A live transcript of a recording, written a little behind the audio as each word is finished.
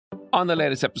On the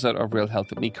latest episode of Real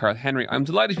Health with me, Carl Henry, I'm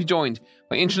delighted to be joined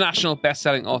by international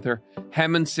best-selling author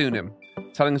Hemant Sunim,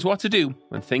 telling us what to do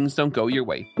when things don't go your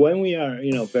way. When we are,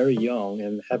 very young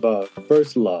and have a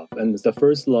first love, and the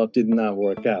first love did not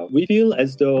work out, we feel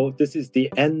as though this is the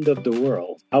end of the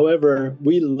world. However,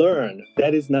 we learn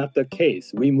that is not the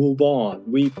case. We move on.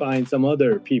 We find some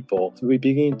other people. So we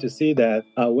begin to see that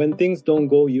when things don't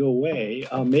go your way,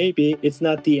 maybe it's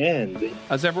not the end.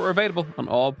 As ever, we're available on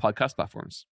all podcast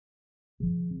platforms.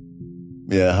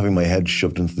 Yeah, having my head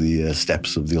shoved into the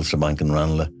steps of the Ulster Bank in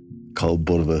Ranelagh, cold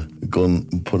butt of a gun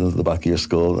put into the back of your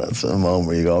skull, that's a moment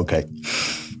where you go, okay,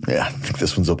 yeah, I think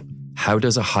this one's up. How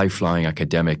does a high-flying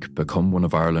academic become one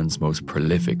of Ireland's most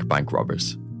prolific bank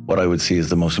robbers? What I would see as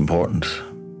the most important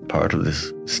part of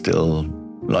this still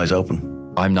lies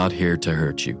open. I'm Not Here to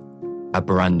Hurt You, a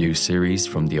brand new series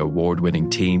from the award-winning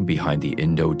team behind the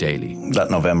Indo Daily. That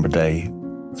November day,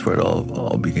 that's where it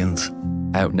all begins.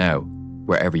 Out now,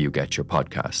 wherever you get your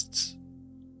podcasts.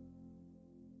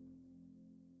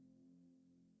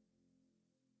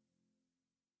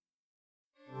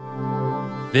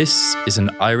 This is an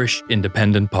Irish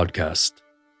independent podcast.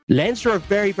 Leinster are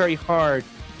very, very hard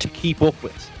to keep up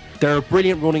with. They're a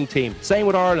brilliant running team. Same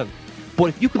with Ireland. But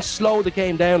if you can slow the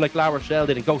game down like La Rochelle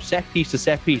did and go set piece to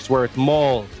set piece, where it's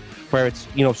mauls, where it's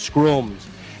scrums,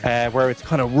 where it's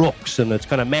kind of rucks and it's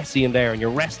kind of messy in there and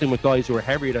you're wrestling with guys who are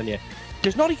heavier than you,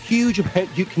 there's not a huge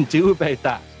amount you can do about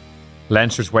that.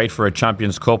 Leinster's wait for a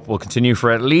Champions Cup will continue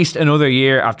for at least another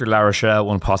year after La Rochelle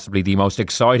won possibly the most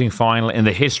exciting final in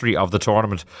the history of the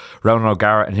tournament. Ronan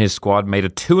O'Gara and his squad made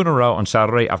it 2 in a row on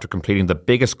Saturday after completing the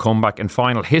biggest comeback in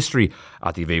final history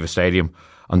at the Aviva Stadium.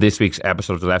 On this week's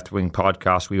episode of the Left Wing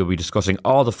podcast, we will be discussing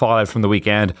all the fallout from the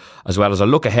weekend, as well as a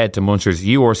look ahead to Munster's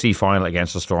URC final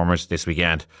against the Stormers this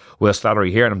weekend. Will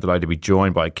Slattery here, and I'm delighted to be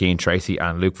joined by Cian Tracy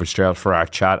and Luke Fitzgerald for our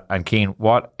chat. And Cian,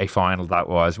 what a final that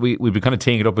was. We've been kind of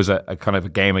teeing it up as a kind of a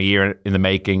game a year in the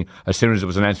making. As soon as it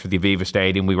was announced for the Aviva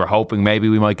Stadium, we were hoping maybe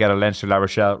we might get a Leinster-La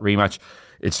Rochelle rematch.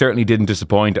 It certainly didn't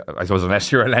disappoint. I suppose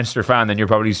unless you're a Leinster fan, then you're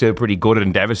probably still pretty gutted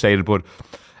and devastated, but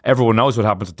everyone knows what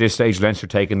happens at this stage. Leinster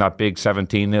taking that big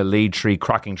 17-0 lead, 3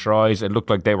 cracking tries. It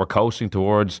looked like they were coasting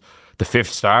towards the 5th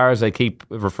star, as they keep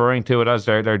referring to it as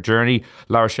their journey.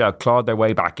 La Rochelle clawed their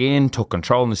way back in, took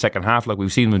control in the second half like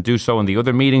we've seen them do so in the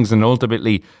other meetings, and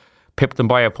ultimately pipped them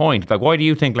by a point. Like, why do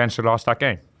you think Leinster lost that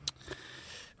game?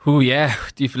 Oh yeah,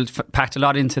 you've packed a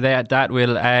lot into that,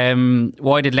 Will.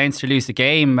 Why did Leinster lose the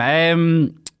game?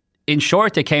 In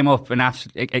short, they came up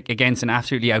against an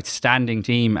absolutely outstanding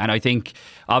team, and I think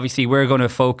obviously we're going to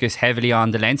focus heavily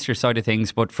on the Leinster side of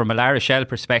things, but from a La Rochelle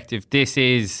perspective, this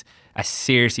is a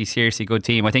seriously good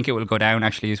team. I think it will go down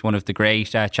actually as one of the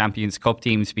great Champions Cup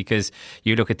teams, because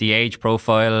you look at the age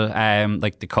profile,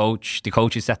 like the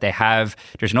coaches that they have,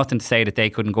 there's nothing to say that they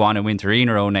couldn't go on and win 3 in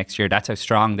a row next year. That's how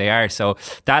strong they are. So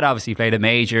that obviously played a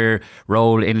major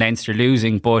role in Leinster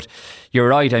losing. But you're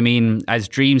right, I mean, as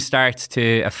dream starts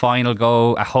to a final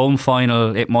go, a home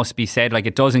final, it must be said, like,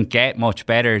 it doesn't get much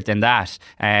better than that.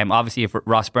 Obviously if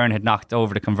Ross Byrne had knocked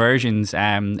over the conversions,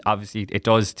 obviously it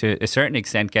does to a certain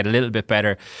extent get a little bit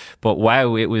better, but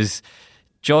wow, it was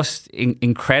just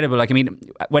incredible. Like, I mean,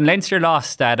 when Leinster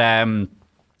lost that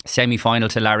semi-final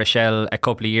to La Rochelle a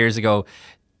couple of years ago,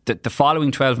 the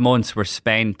following 12 months were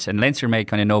spent, and Leinster made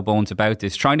kind of no bones about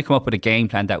this, trying to come up with a game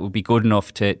plan that would be good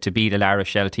enough to beat a La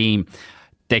Rochelle team.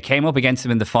 They came up against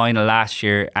them in the final last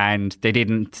year and they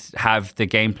didn't have the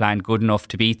game plan good enough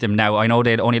to beat them. Now, I know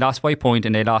they'd only lost by a point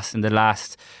and they lost in the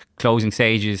last closing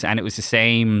stages, and it was the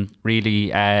same really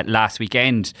last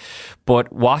weekend.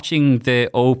 But watching the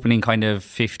opening kind of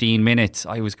 15 minutes,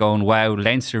 I was going, wow,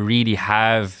 Leinster really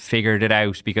have figured it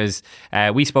out, because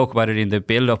we spoke about it in the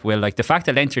build-up, Will. Like, the fact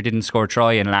that Leinster didn't score a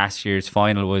try in last year's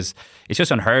final it's just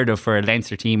unheard of for a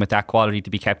Leinster team with that quality to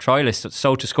be kept tryless.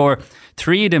 So to score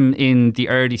 3 of them in the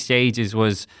early stages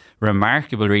was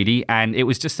remarkable, really, and it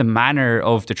was just the manner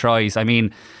of the tries. I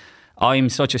mean, I'm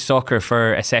such a sucker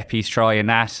for a set-piece try, and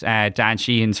that Dan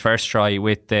Sheehan's first try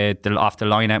with the off the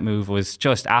line-out move was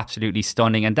just absolutely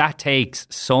stunning, and that takes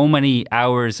so many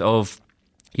hours of,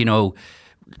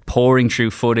 pouring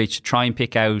through footage to try and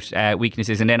pick out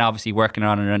weaknesses, and then obviously working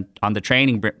on the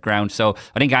training ground. So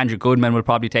I think Andrew Goodman will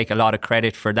probably take a lot of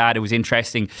credit for that. It was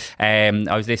interesting.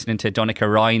 I was listening to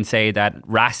Donncha Ryan say that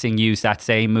Racing used that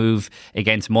same move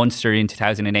against Munster in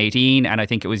 2018, and I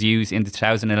think it was used in the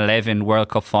 2011 World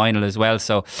Cup final as well.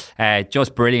 So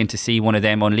just brilliant to see one of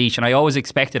them unleash. And I always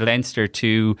expected Leinster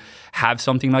to have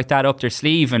something like that up their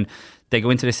sleeve, and they go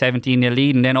into the 17-0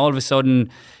 lead, and then all of a sudden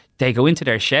they go into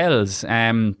their shells.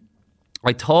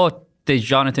 I thought the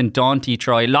Jonathan Daunty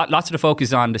try. Lots of the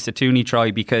focus on the Satuni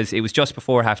try because it was just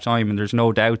before half time, and there's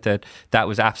no doubt that that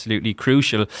was absolutely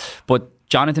crucial. But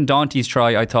Jonathan Daunty's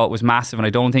try, I thought, was massive, and I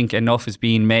don't think enough is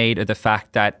being made of the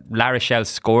fact that La Rochelle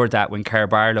scored that when Kerr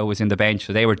Barlow was in the bench,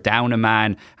 so they were down a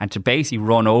man, and to basically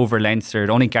run over Leinster, I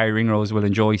don't think Gary Ringrose will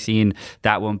enjoy seeing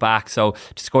that one back. So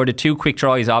to score the 2 quick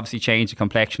tries obviously changed the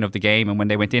complexion of the game, and when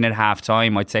they went in at half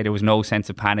time, I'd say there was no sense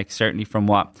of panic, certainly from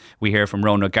what we hear from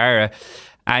Ronan O'Gara.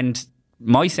 And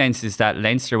my sense is that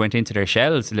Leinster went into their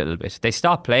shells a little bit. They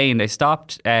stopped playing. They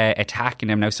stopped attacking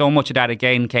them. Now, so much of that,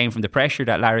 again, came from the pressure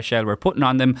that La Rochelle were putting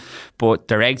on them, but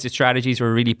their exit strategies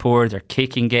were really poor. Their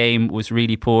kicking game was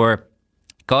really poor.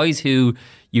 Guys who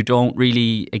you don't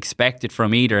really expect it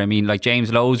from either. I mean, like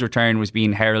James Lowe's return was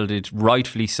being heralded,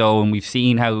 rightfully so, and we've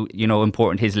seen how, you know,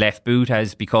 important his left boot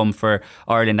has become for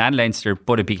Ireland and Leinster,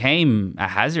 but it became a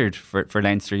hazard for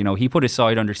Leinster. You know, he put his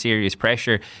side under serious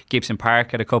pressure. Gibson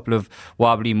Park had a couple of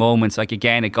wobbly moments, like,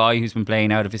 again, a guy who's been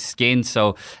playing out of his skin.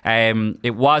 So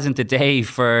it wasn't a day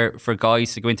for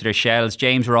guys to go into their shells.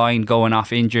 James Ryan going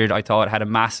off injured, I thought, had a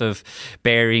massive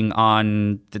bearing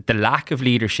on the lack of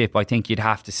leadership, I think you'd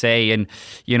have to say. And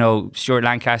you know, Stuart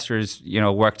Lancaster's, you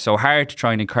know, worked so hard to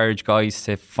try and encourage guys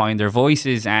to find their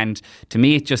voices, and to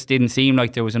me it just didn't seem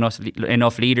like there was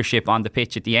enough leadership on the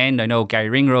pitch at the end. I know Gary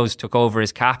Ringrose took over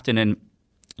as captain, and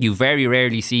you very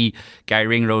rarely see Gary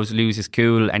Ringrose lose his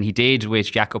cool, and he did with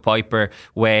Jaco Piper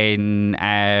when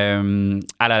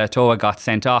Alalatoa got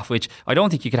sent off, which I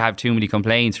don't think you could have too many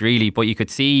complaints really, but you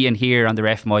could see and hear on the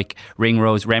ref mic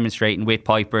Ringrose remonstrating with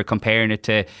Piper, comparing it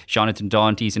to Jonathan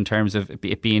Daunty's in terms of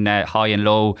it being a high and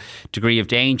low degree of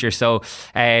danger. So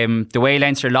the way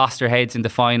Leinster lost their heads in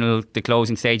the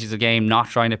closing stages of the game, not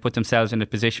trying to put themselves in a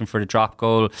position for the drop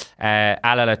goal,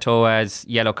 Alalatoa's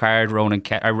yellow card,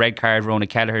 red card, Ronan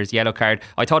Kelleher's yellow card,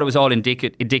 I thought it was all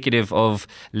indicative of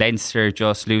Leinster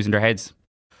just losing their heads.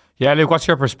 Yeah, Luke, what's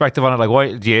your perspective on it? Like,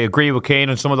 why do you agree with Keane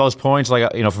on some of those points?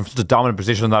 Like, you know, from such a dominant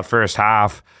position in that first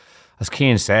half, as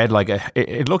Keane said, like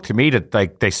it looked to me that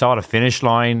like they saw the finish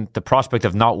line. The prospect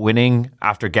of not winning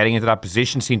after getting into that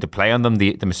position seemed to play on them.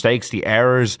 The mistakes, the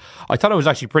errors. I thought it was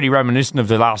actually pretty reminiscent of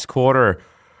the last quarter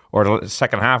or the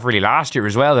second half, really, last year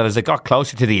as well. That as it got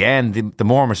closer to the end, the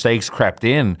more mistakes crept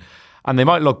in. And they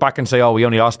might look back and say, oh, we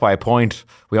only lost by a point.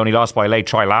 We only lost by a late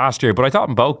try last year. But I thought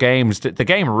in both games, the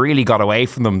game really got away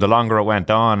from them the longer it went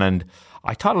on. And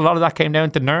I thought a lot of that came down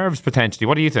to nerves, potentially.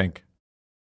 What do you think?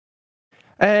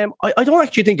 I don't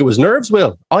actually think it was nerves,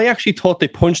 Will. I actually thought they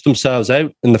punched themselves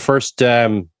out in the first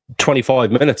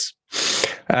 25 minutes.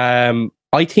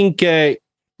 I think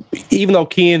even though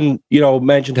Keane, you know,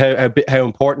 mentioned how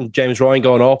important James Ryan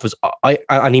going off was,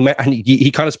 he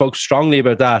kind of spoke strongly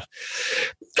about that.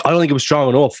 I don't think it was strong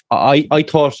enough. I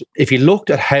thought if you looked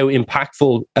at how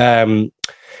impactful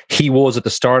he was at the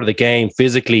start of the game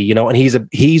physically, you know, and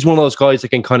he's one of those guys that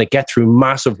can kind of get through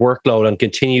massive workload and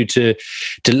continue to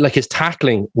like, his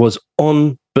tackling was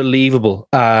unbelievable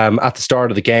at the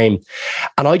start of the game.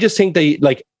 And I just think they,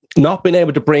 like, not being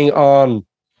able to bring off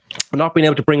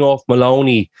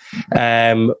Maloney,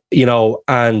 you know,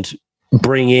 and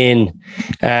bring in,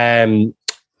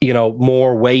 you know,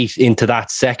 more weight into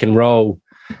that second row.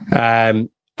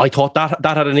 I thought that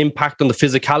had an impact on the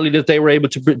physicality that they were able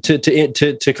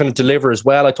to kind of deliver as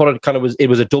well. I thought it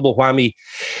was a double whammy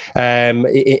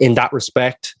in that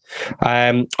respect.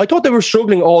 I thought they were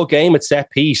struggling all game at set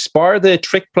piece, bar the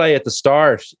trick play at the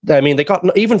start. I mean, they got,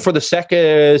 even for the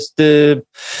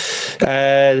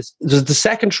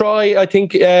second try, I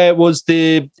think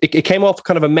it came off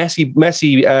kind of a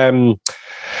messy.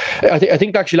 I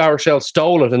think actually La Rochelle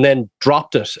stole it and then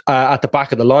dropped it at the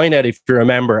back of the line out, if you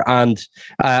remember. And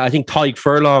I think Tyke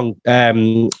Furlong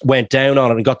went down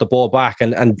on it and got the ball back.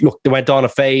 And look, they went on a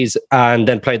phase and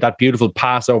then played that beautiful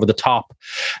pass over the top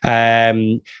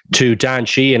to Dan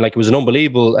Sheehan. Like, it was an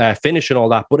unbelievable finish and all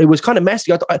that, but it was kind of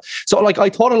messy. I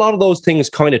thought a lot of those things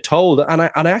kind of told. And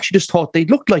I actually just thought they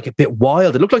looked like a bit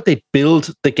wild. It looked like they built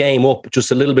the game up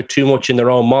just a little bit too much in their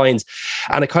own minds.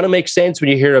 And it kind of makes sense when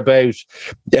you hear about,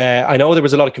 I know there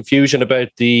was a lot of confusion about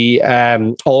the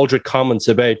Aldred comments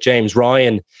about James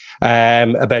Ryan,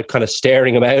 about kind of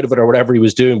staring him out of it or whatever he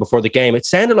was doing before the game. It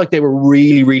sounded like they were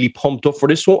really, really pumped up for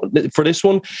this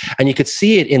one, and you could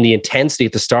see it in the intensity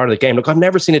at the start of the game. Look, I've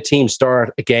never seen a team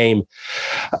start a game.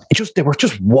 They were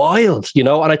just wild, you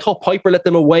know. And I thought Piper let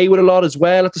them away with a lot as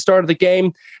well at the start of the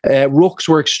game. Rucks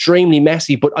were extremely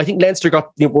messy, but I think Leinster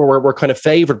were kind of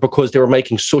favoured because they were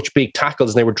making such big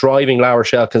tackles and they were driving La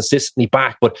Rochelle consistently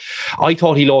back. But I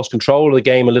thought he lost control of the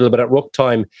game a little bit at ruck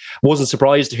time. Wasn't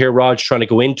surprised to hear ROG trying to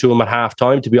go into him at half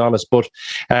time, to be honest. But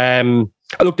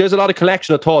Look, there's a lot of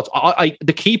collection of thoughts.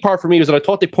 The key part for me was that I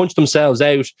thought they punched themselves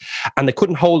out and they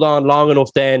couldn't hold on long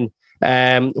enough then.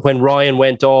 When Ryan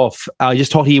went off, I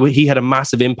just thought he had a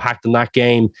massive impact in that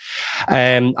game.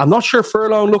 I'm not sure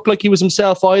Furlong looked like he was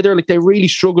himself either. Like, they really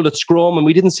struggled at scrum, and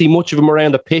we didn't see much of him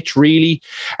around the pitch really.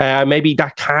 Maybe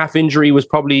that calf injury was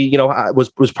probably,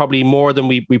 was probably more than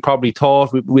we probably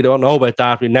thought. We don't know about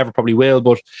that. We never probably will,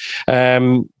 but.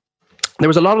 There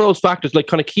was a lot of those factors, like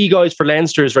kind of key guys for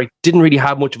Leinster's, right, didn't really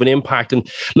have much of an impact.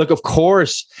 And look, of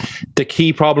course, the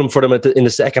key problem for them in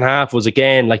the second half was,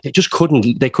 again, like they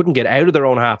couldn't get out of their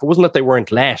own half. It wasn't that they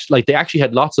weren't let. Like, they actually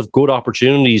had lots of good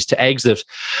opportunities to exit,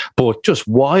 but just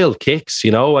wild kicks,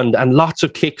 and lots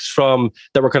of kicks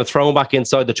that were kind of thrown back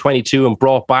inside the 22 and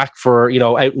brought back for,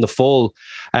 out in the full.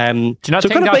 Do you not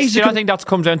think that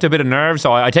comes down to a bit of nerves?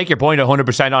 So I take your point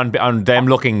 100% on them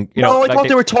looking, No, I thought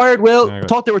they were tired, Will. I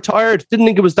thought they were tired. Didn't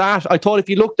think it was that. I thought if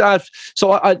you looked at,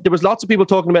 there was lots of people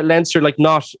talking about Leinster, like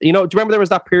not, do you remember there was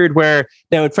that period where,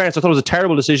 now in fairness, I thought it was a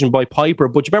terrible decision by Piper,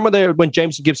 but do you remember when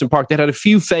James and Gibson Park, they had a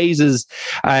few phases,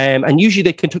 and usually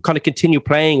they can kind of continue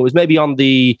playing. It was maybe on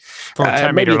the,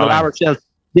 maybe the La Rochelle.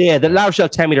 Yeah, the La Rochelle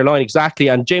 10-metre line, exactly.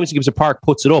 And Jameson Gibson Park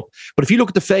puts it up. But if you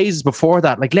look at the phases before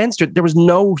that, like Leinster, there was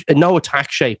no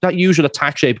attack shape, that usual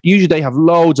attack shape. Usually they have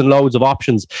loads and loads of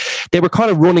options. They were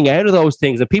kind of running out of those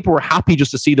things, and people were happy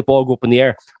just to see the ball go up in the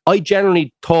air. I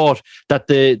generally thought that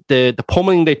the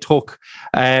pummeling they took,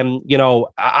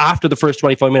 after the first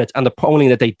 25 minutes, and the pummeling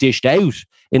that they dished out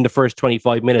in the first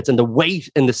 25 minutes, and the weight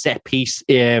in the set piece,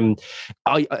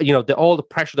 all the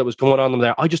pressure that was going on them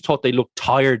there, I just thought they looked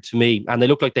tired to me, and they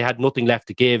looked like they had nothing left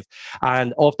to give.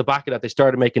 And off the back of that, they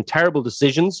started making terrible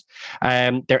decisions.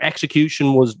 Their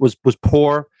execution was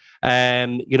poor.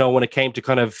 When it came to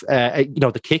kind of,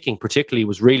 the kicking particularly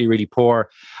was really, really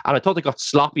poor. And I thought they got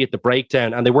sloppy at the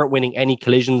breakdown, and they weren't winning any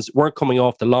collisions, weren't coming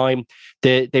off the line.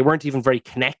 They weren't even very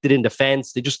connected in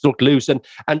defence. They just looked loose. And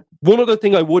one other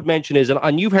thing I would mention is,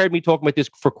 and you've heard me talking about this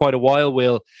for quite a while,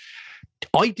 Will,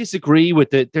 I disagree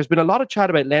with it. There's been a lot of chat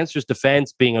about Leinster's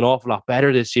defence being an awful lot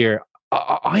better this year.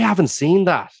 I haven't seen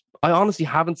that. I honestly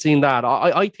haven't seen that.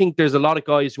 I think there's a lot of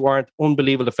guys who aren't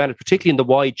unbelievable defenders, particularly in the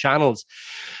wide channels.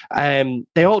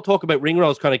 They all talk about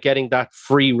Ringrose kind of getting that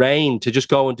free rein to just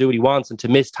go and do what he wants and to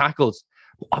miss tackles.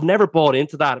 I've never bought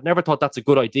into that. I've never thought that's a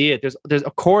good idea. There's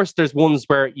of course there's ones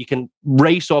where you can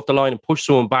race off the line and push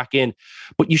someone back in,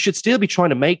 but you should still be trying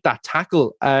to make that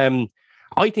tackle.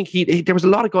 I think there was a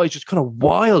lot of guys just kind of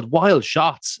wild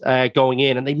shots going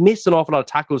in, and they missed an awful lot of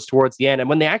tackles towards the end. And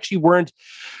when they actually weren't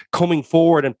coming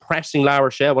forward and pressing La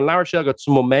Rochelle, when La Rochelle got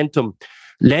some momentum,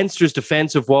 Leinster's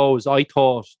defensive woes, I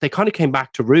thought, they kind of came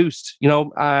back to roost.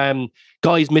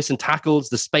 Guys missing tackles,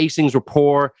 the spacings were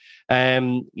poor.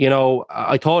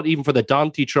 I thought even for the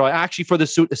Dante try, actually for the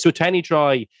Suteni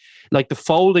try, like the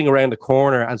folding around the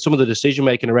corner and some of the decision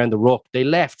making around the ruck, they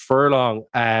left Furlong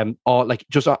like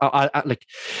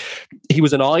he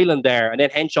was an island there, and then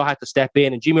Henshaw had to step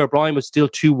in, and Jimmy O'Brien was still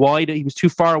too wide. He was too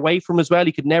far away from him as well.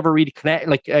 He could never really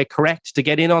correct to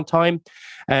get in on time.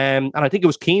 And I think it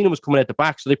was Keenan was coming at the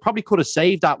back, so they probably could have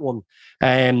saved that one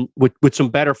with some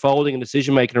better folding and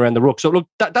decision making around the ruck. So look,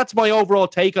 that's my overall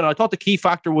take on it. I thought the key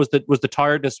factor was the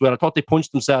tiredness. Well, I thought they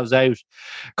punched themselves out,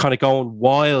 kind of going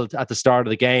wild at the start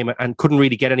of the game, and couldn't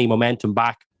really get any momentum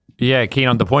back. Yeah, keen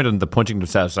on the point on the punching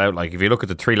themselves out. Like, if you look at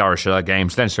the three La Rochelle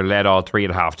games, Leinster led all three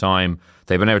at half time.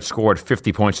 They've been outscored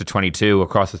 50 points to 22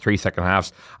 across the 3 second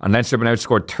halves, and Leinster have been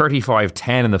outscored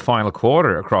 35-10 in the final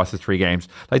quarter across the 3 games.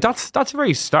 Like, that's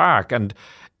very stark. And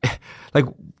like,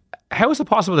 how is it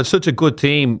possible that such a good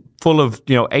team, full of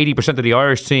 80% of the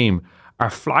Irish team, are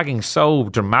flagging so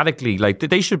dramatically? Like,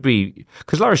 they should be,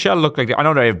 because La Rochelle look like, I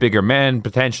know they have bigger men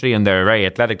potentially and they're very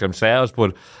athletic themselves,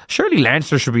 but surely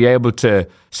Leinster should be able to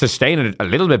sustain it a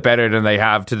little bit better than they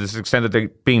have, to this extent that they're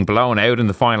being blown out in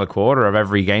the final quarter of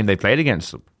every game they played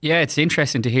against them. Yeah, it's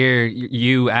interesting to hear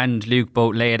you and Luke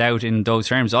both lay it out in those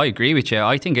terms. I agree with you.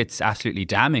 I think it's absolutely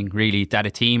damning, really, that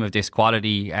a team of this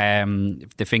quality,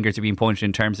 the fingers are being pointed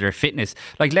in terms of their fitness.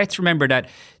 Like, let's remember that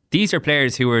these are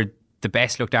players who are the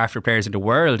best looked after players in the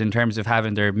world in terms of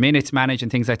having their minutes managed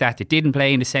and things like that. They didn't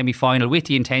play in the semi-final with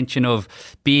the intention of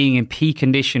being in peak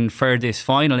condition for this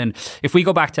final. And if we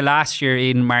go back to last year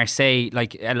in Marseille,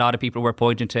 like, a lot of people were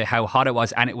pointing to how hot it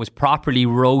was, and it was properly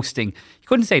roasting. You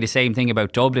couldn't say the same thing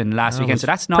about Dublin last weekend, so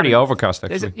that's not pretty overcast,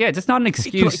 actually. Yeah, that's not an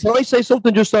excuse. Can I say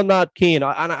something just on that, Keane?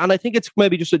 And I think it's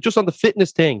maybe just on the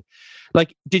fitness thing.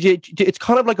 Like, it's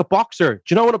kind of like a boxer. Do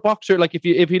you know what a boxer, like, if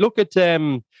you look at,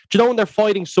 do you know when they're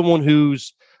fighting someone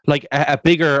who's like a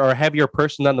bigger or heavier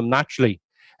person than them naturally?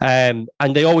 And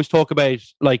they always talk about,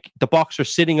 like, the boxer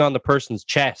sitting on the person's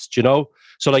chest,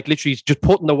 So like literally just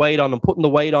putting the weight on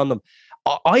them.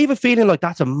 I have a feeling like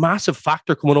that's a massive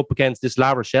factor coming up against this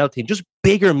La Rochelle team. Just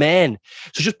bigger men.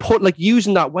 So just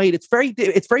using that weight. It's very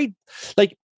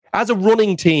like as a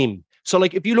running team. So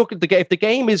like if you look at the game, if the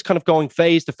game is kind of going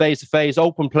phase to phase,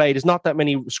 open play, there's not that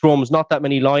many scrums, not that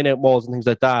many line out balls and things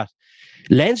like that.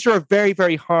 Leinster are very,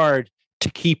 very hard to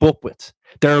keep up with.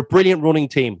 They're a brilliant running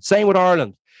team. Same with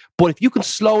Ireland. But if you can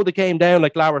slow the game down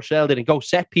like La Rochelle did and go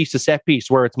set piece to set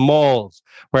piece, where it's mauls,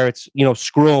 where it's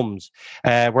scrums,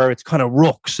 where it's kind of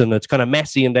rucks and it's kind of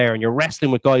messy in there, and you're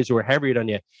wrestling with guys who are heavier than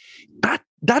you,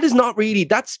 that is not really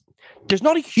there's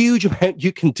not a huge amount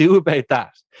you can do about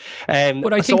that.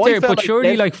 But I think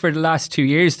surely like for the last 2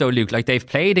 years though, Luke, like they've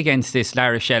played against this La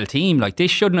Rochelle team, like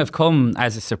this shouldn't have come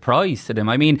as a surprise to them.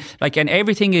 I mean, like, and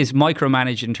everything is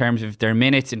micromanaged in terms of their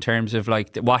minutes, in terms of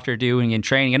like what they're doing in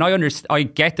training. And I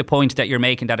get the point that you're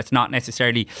making, that it's not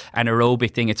necessarily an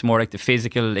aerobic thing, it's more like the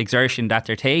physical exertion that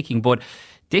they're taking. But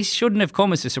this shouldn't have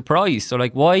come as a surprise. So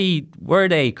like, why were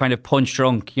they kind of punch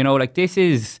drunk? You know, like this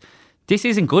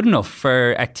isn't good enough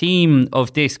for a team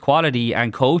of this quality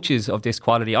and coaches of this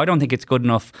quality. I don't think it's good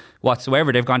enough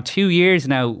whatsoever. They've gone 2 years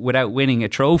now without winning a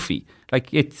trophy.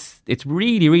 Like it's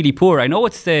really, really poor. I know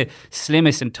it's the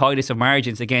slimmest and tightest of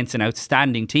margins against an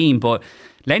outstanding team, but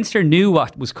Leinster knew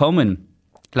what was coming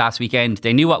last weekend.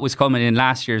 They knew what was coming in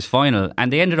last year's final,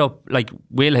 and they ended up, like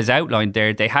Will has outlined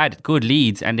there, they had good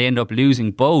leads and they ended up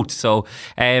losing both. So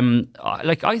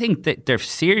I think that there's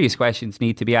serious questions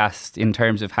need to be asked in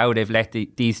terms of how they've let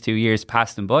these 2 years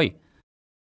pass them by.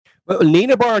 Well,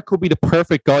 Nienaber could be the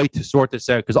perfect guy to sort this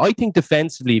out, because I think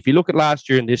defensively, if you look at last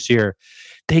year and this year,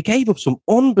 they gave up some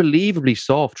unbelievably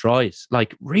soft tries,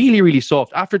 like really, really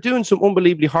soft, after doing some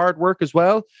unbelievably hard work as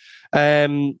well.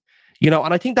 And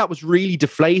I think that was really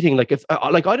deflating. Like,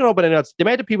 I don't know about anyone else. The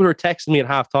amount of people who were texting me at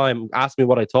halftime asked me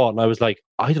what I thought, and I was like,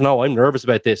 I don't know. I'm nervous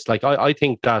about this. Like, I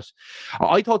think that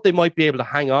I thought they might be able to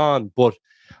hang on, but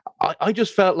I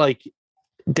just felt like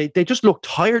they just looked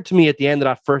tired to me at the end of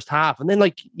that first half. And then,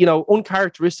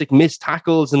 uncharacteristic missed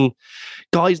tackles and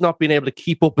guys not being able to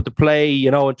keep up with the play,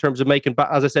 in terms of making,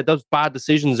 as I said, those bad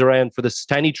decisions around for the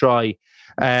Stenny try.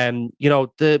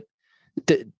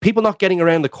 The people not getting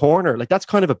around the corner, like that's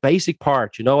kind of a basic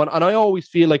part, and I always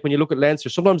feel like when you look at Leinster,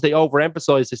 sometimes they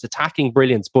overemphasize this attacking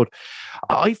brilliance, but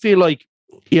I feel like,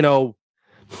 you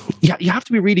have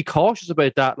to be really cautious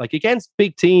about that. Like against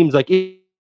big teams, like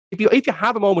if you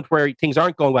have a moment where things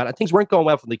aren't going well, and things weren't going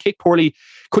well from they kicked poorly,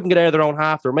 couldn't get out of their own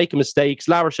half, they're making mistakes,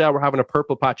 La Rochelle were having a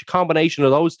purple patch, a combination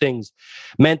of those things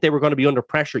meant they were going to be under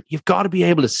pressure. You've got to be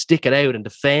able to stick it out and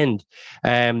defend.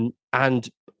 And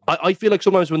I feel like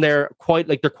sometimes when they're quite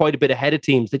a bit ahead of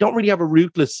teams, they don't really have a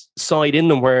ruthless side in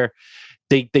them where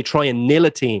they try and nil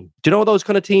a team. Do you know those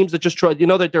kind of teams that just try,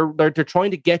 that they're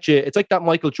trying to get you? It's like that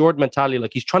Michael Jordan mentality.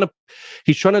 Like he's trying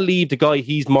to leave the guy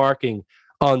he's marking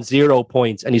on 0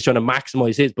 points and he's trying to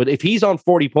maximize his. But if he's on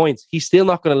 40 points, he's still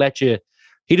not going to let you.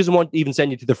 He doesn't want to even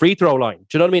send you to the free throw line. Do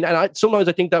you know what I mean? And sometimes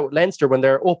I think that with Leinster, when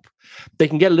they're up, they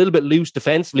can get a little bit loose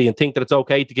defensively and think that it's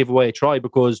okay to give away a try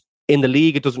because in the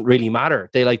league it doesn't really matter.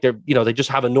 They just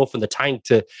have enough in the tank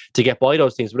to get by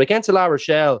those teams. But against La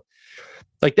Rochelle,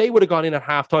 like they would have gone in at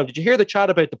halftime. Did you hear the chat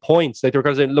about the points? Like they were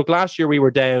going to say, look, last year we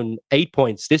were down 8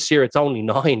 points. This year it's only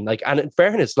 9. Like, and in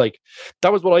fairness, like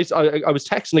that was what I was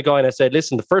texting the guy and I said,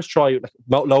 listen, the first try,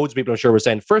 loads of people I'm sure were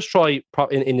saying, first try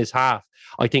in this half,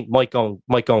 I think might go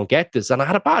and get this. And I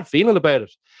had a bad feeling about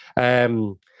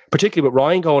it. Particularly with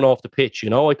Ryan going off the pitch,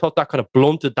 I thought that kind of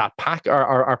blunted that pack,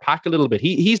 our pack a little bit.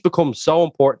 He's become so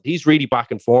important. He's really back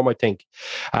in form, I think,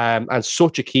 and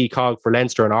such a key cog for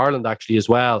Leinster and Ireland actually as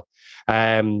well.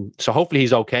 So hopefully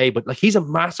he's okay, but like he's a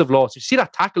massive loss. You see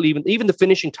that tackle, even the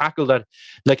finishing tackle that,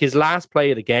 like his last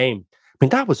play of the game. I mean,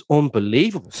 that was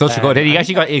unbelievable. Such a good hit.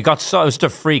 He got such a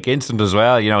freak instant as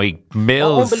well. He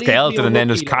mills Skelton and then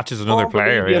just catches another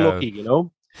player.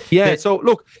 Yeah. So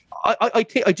look, I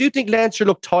do think Leinster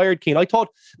looked tired, Keane. I thought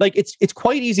like it's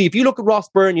quite easy. If you look at Ross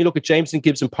Byrne, you look at Jameson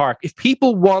Gibson Park, if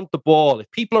people want the ball, if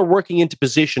people are working into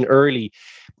position early,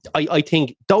 I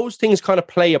think those things kind of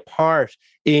play a part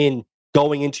in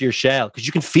going into your shell because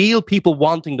you can feel people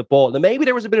wanting the ball. Now, maybe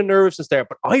there was a bit of nervousness there,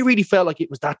 but I really felt like it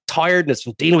was that tiredness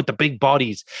from dealing with the big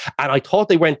bodies. And I thought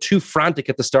they went too frantic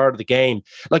at the start of the game.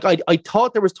 Like I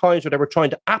thought there was times where they were trying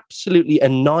to absolutely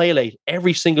annihilate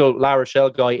every single La Rochelle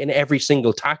guy in every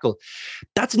single tackle.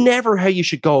 That's never how you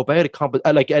should go about an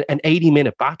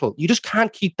 80-minute battle. You just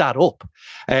can't keep that up.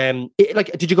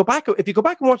 If you go back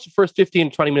and watch the first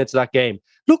 15, 20 minutes of that game,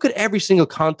 look at every single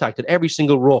contact and every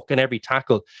single ruck and every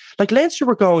tackle. Like Leinster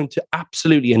were going to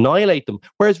absolutely annihilate them.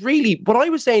 Whereas really, what I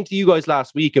was saying to you guys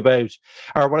last week about,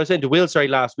 or what I was saying to Will,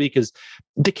 last week, is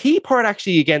the key part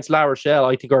actually against La Rochelle,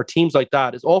 I think, or teams like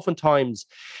that, is oftentimes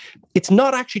it's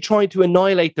not actually trying to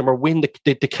annihilate them or win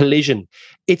the collision.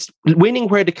 It's winning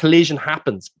where the collision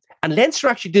happens. And Leinster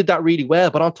actually did that really well.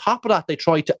 But on top of that, they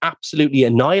tried to absolutely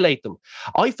annihilate them.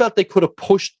 I felt they could have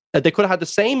pushed, they could have had the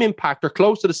same impact or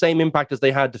close to the same impact as they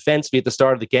had defensively at the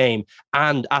start of the game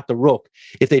and at the ruck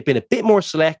if they'd been a bit more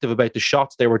selective about the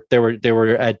shots they were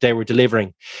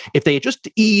delivering. If they had just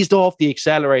eased off the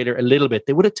accelerator a little bit,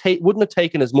 they wouldn't have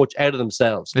taken as much out of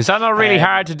themselves. Is that not really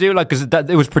hard to do? Like, because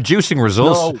it was producing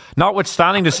results,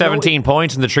 notwithstanding the 17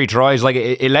 points and the 3 tries. Like,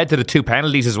 it led to the 2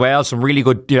 penalties as well. Some really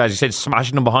good, as you said,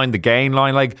 smashing them behind the gain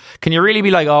line. Like, can you really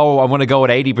be like, oh, I'm going to go at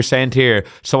 80% here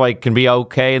so I can be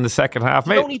okay in the second half?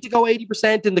 You don't need to go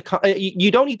 80% in the. You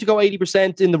don't need to go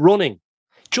 80% in the running.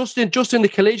 Just in the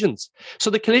collisions. So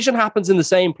the collision happens in the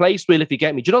same place, Will, if you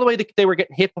get me. Do you know the way they were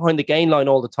getting hit behind the gain line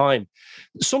all the time?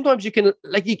 Sometimes you can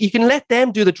you can let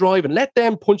them do the drive and let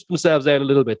them punch themselves out a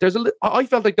little bit. I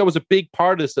felt like there was a big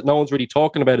part of this that no one's really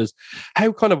talking about, is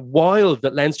how kind of wild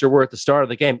that Leinster were at the start of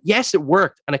the game. Yes, it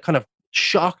worked, and it kind of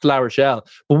shocked La Rochelle.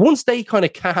 But once they kind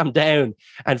of calmed down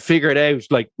and figured out,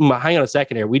 like, hang on a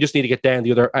second here, we just need to get down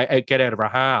get out of our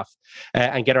half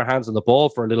and get our hands on the ball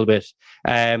for a little bit.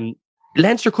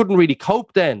 Leinster couldn't really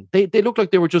cope then. They looked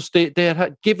like they were just, they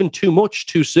had given too much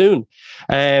too soon.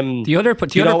 The other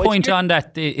point on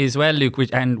that as well, Luke,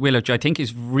 and Will, which I think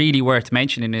is really worth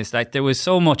mentioning, is that there was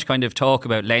so much kind of talk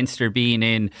about Leinster being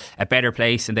in a better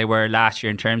place than they were last year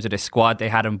in terms of the squad they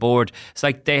had on board. It's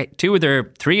like all 3 of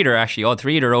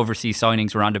their overseas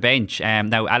signings were on the bench.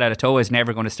 Now, Alatoa is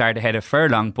never going to start ahead of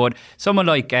Furlong, but someone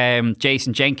like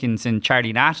Jason Jenkins and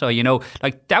Charlie Nato,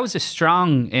 like, that was a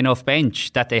strong enough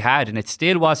bench that they had, and it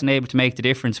still wasn't able to make the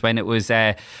difference when it was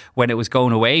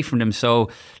going away from them.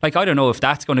 So, like, I don't know if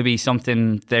that's going to be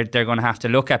something they're going to have to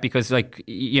look at, because, like,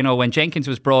 when Jenkins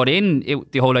was brought in,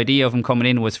 the whole idea of him coming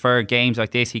in was for games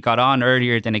like this. He got on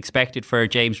earlier than expected for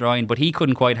James Ryan, but he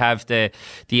couldn't quite have the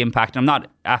impact. I'm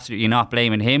absolutely not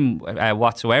blaming him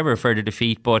whatsoever for the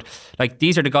defeat, but, like,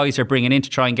 these are the guys they're bringing in to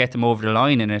try and get them over the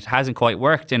line, and it hasn't quite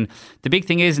worked. And the big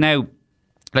thing is now,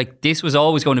 like, this was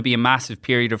always going to be a massive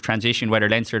period of transition, whether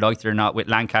Leinster liked it or not, with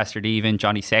Lancaster leaving,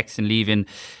 Johnny Sexton leaving.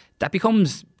 That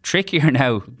becomes trickier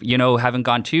now, having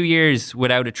gone 2 years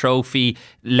without a trophy,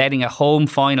 letting a home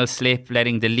final slip,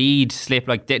 letting the lead slip.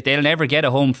 Like, they'll never get a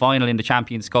home final in the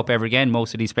Champions Cup ever again,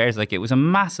 most of these players. Like, it was a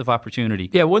massive opportunity.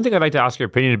 Yeah, one thing I'd like to ask your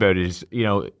opinion about is,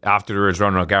 afterwards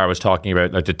Ronan O'Gara was talking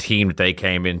about, like, the team that they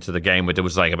came into the game with. It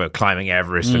was like about climbing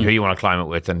Everest and who you want to climb it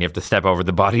with, and you have to step over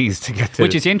the bodies to get to.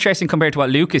 Which is interesting compared to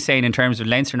what Luke is saying in terms of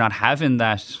Leinster not having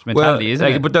that mentality, isn't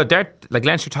it? But they're, like,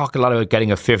 Leinster talk a lot about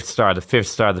getting a fifth star.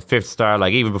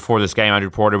 Like, even before this game, Andrew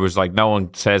Porter was like, no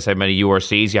one says how many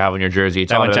URCs you have on your jersey.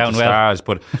 It's all about the stars.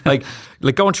 But like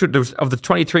going through, of the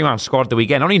 23-man squad at the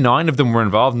weekend, only 9 of them were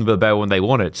involved in Bilbao when they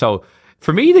won it. So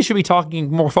for me, they should be talking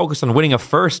more focused on winning a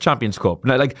first Champions Cup.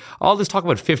 Now, like, all this talk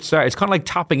about fifth star, it's kind of like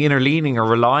tapping in or leaning or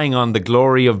relying on the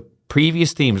glory of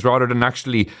previous teams rather than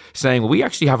actually saying, well, we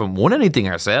actually haven't won anything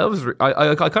ourselves.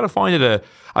 I kind of find it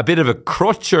a bit of a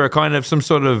crutch, or a kind of some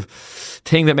sort of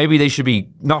thing that maybe they should be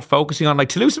not focusing on. Like,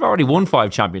 Toulouse have already won 5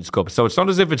 Champions Cups, so it's not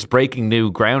as if it's breaking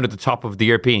new ground at the top of the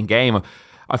European game.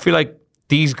 I feel like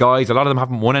these guys, a lot of them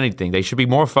haven't won anything. They should be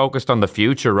more focused on the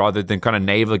future rather than kind of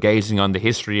navel gazing on the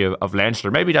history of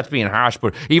Leinster. Maybe that's being harsh,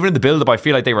 but even in the build-up, I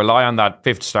feel like they rely on that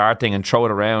fifth star thing and throw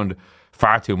it around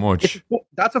far too much.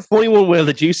 That's a funny one, Will,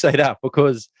 that you say that,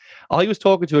 because I was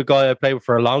talking to a guy I played with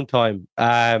for a long time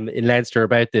in Leinster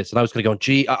about this, and I was kind of going,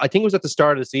 gee, I think it was at the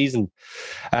start of the season,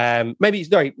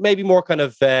 maybe more kind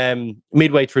of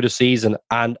midway through the season,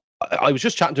 and I was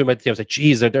just chatting to him about the team. I was like,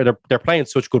 geez, they're playing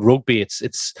such good rugby.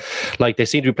 It's like they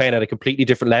seem to be playing at a completely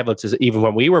different level to even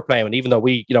when we were playing, and even though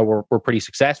we, were pretty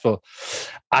successful.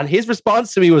 And his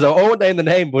response to me was, I won't name the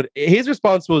name, but his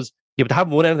response was, yeah, but they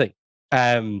haven't won anything.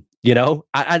 And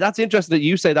that's interesting that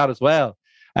you say that as well,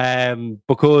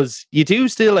 because you do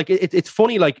still, like, it's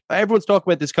funny, like, everyone's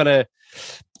talking about this kind of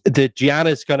the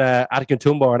Giannis kind of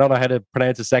Adkintumbo. I don't know how to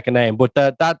pronounce his second name, but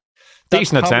that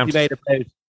decent attempt.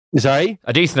 Sorry,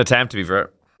 a decent attempt, to be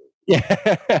fair.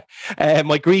 Yeah,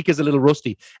 my Greek is a little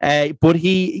rusty, but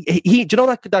he do you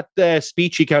know that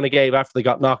speech he kind of gave after they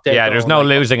got knocked out? Yeah, there's no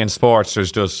losing in sports.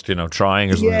 There's just trying.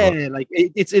 Like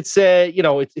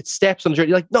it's steps on the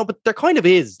journey. Like, no, but there kind of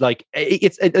is. Like,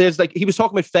 it's like he was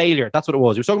talking about failure. That's what it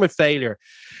was. He was talking about failure.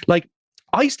 Like,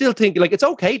 I still think like it's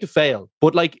okay to fail,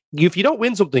 but like if you don't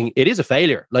win something, it is a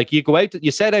failure. Like you go out, you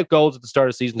set out goals at the start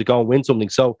of the season to go and win something.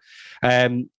 So,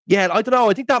 yeah, I don't know.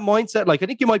 I think that mindset, like I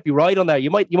think you might be right on there.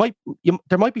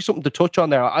 There might be something to touch on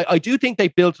there. I do think they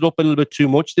built it up a little bit too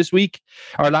much this week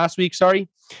or last week. Sorry.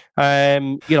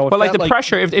 But like the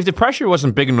pressure, if the pressure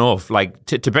wasn't big enough, like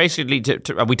to basically,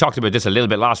 we talked about this a little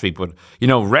bit last week, but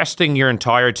resting your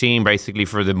entire team basically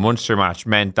for the Munster match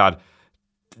meant that,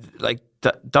 like.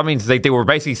 That means they were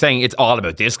basically saying it's all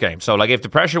about this game. So, like, if the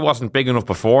pressure wasn't big enough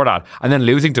before that, and then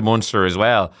losing to Munster as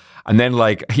well, and then,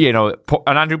 like,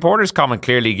 and Andrew Porter's comment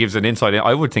clearly gives an insight,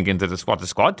 I would think, into what the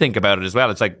squad think about it as well.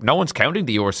 It's like, no one's counting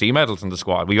the URC medals in the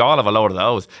squad. We all have a load of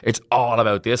those. It's all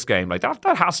about this game. Like, that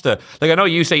has to, like, I know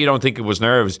you say you don't think it was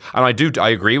nerves, and I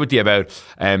agree with you about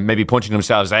maybe punching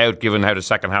themselves out, given how the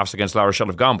second halves against La Rochelle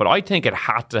have gone, but I think it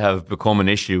had to have become an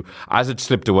issue as it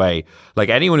slipped away. Like,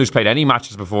 anyone who's played any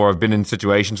matches before have been in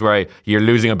situations where you're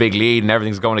losing a big lead and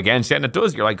everything's going against you, and it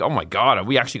does. You're like, oh my God, are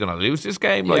we actually going to lose this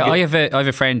game? Like, I have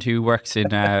a friend who works in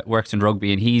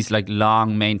rugby, and he's like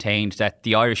long maintained that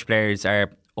the Irish players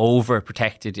are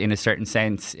overprotected in a certain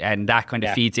sense, and that kind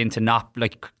of feeds into not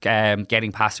like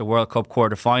getting past a World Cup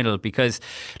quarter final, because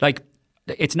like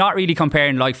it's not really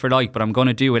comparing like for like, but I'm going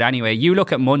to do it anyway. You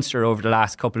look at Munster over the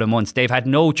last couple of months, they've had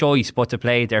no choice but to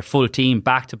play their full team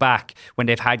back to back when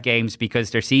they've had games,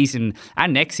 because their season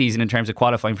and next season in terms of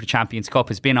qualifying for the Champions Cup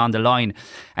has been on the line.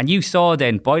 And you saw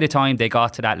then by the time they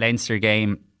got to that Leinster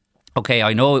game, okay,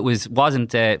 I know it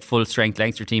wasn't a full strength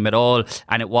Leinster team at all,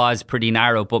 and it was pretty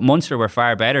narrow, but Munster were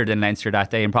far better than Leinster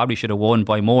that day and probably should have won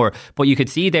by more. But you could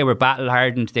see they were battle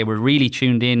hardened, they were really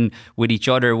tuned in with each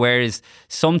other, whereas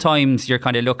sometimes you're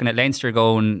kind of looking at Leinster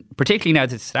going, particularly now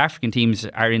that the South African teams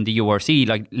are in the URC,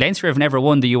 like Leinster have never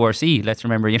won the URC, let's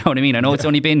remember, you know what I mean? I know it's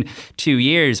only been 2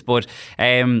 years, but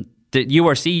the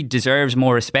URC deserves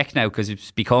more respect now because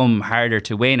it's become harder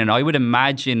to win, and I would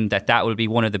imagine that will be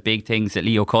one of the big things that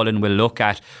Leo Cullen will look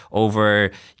at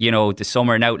over the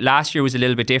summer. Now, last year was a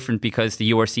little bit different because the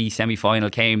URC semi-final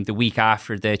came the week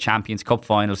after the Champions Cup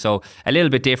final, so a little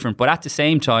bit different, but at the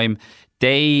same time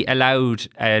they allowed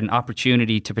an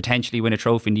opportunity to potentially win a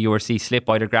trophy in the URC slip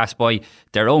by their grasp by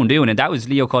their own doing, and that was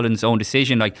Leo Cullen's own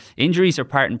decision. Like, injuries are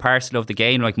part and parcel of the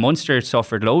game. Like, Munster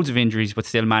suffered loads of injuries but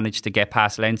still managed to get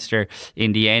past Leinster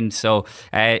in the end. So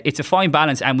it's a fine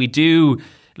balance, and we do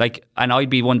and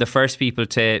I'd be one of the first people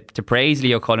to praise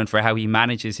Leo Cullen for how he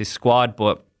manages his squad,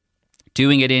 but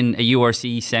doing it in a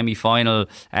URC semi-final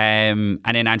and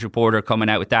then Andrew Porter coming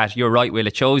out with that, you're right, Will,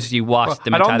 it shows you what the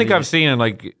mentality I don't think I've seen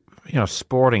it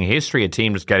sporting history, a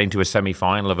team just getting to a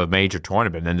semi-final of a major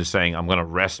tournament and just saying, I'm going to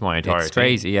rest my entire team. It's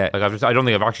crazy, yeah. Like, I don't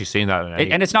think I've actually seen that.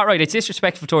 And it's not right. It's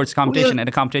disrespectful towards competition, and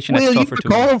a competition that's tougher to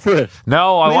win. For it.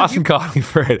 No, I wasn't calling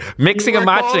for it. Mixing and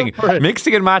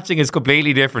matching is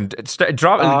completely different.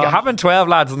 Having 12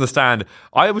 lads on the stand,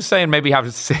 I was saying maybe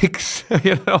have 6.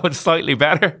 It's slightly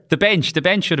better. The bench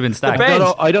should have been stacked.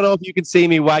 I don't know if you can see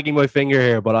me wagging my finger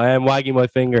here, but I am wagging my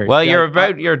finger. Well,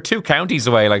 you're 2 counties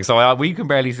away, so we can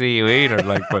barely see you either.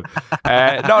 But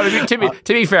no, I mean,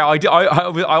 to be fair,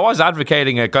 I was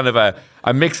advocating a kind of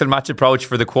a mix and match approach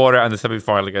for the quarter and the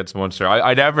semi-final against Munster.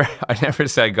 I never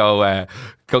said go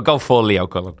full Leo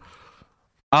Cullen.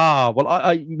 Well,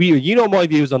 my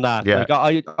views on that. Yeah.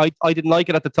 Like, I didn't like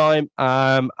it at the time,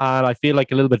 and I feel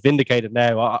like a little bit vindicated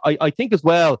now. I think as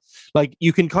well, like,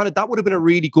 you can that would have been a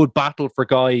really good battle for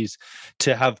guys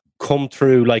to have come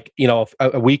through,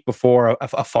 a week before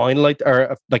a final like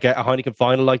a Heineken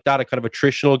final like that, a kind of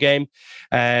attritional game.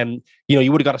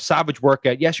 You would have got a savage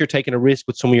workout. Yes, you're taking a risk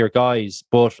with some of your guys,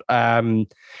 but I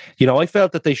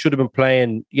felt that they should have been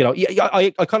playing.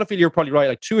 I kind of feel you're probably right.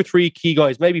 Like 2 or 3 key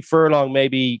guys, maybe Furlong,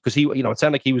 maybe because he, it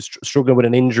sounded like he was struggling with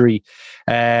an injury.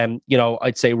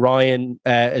 I'd say Ryan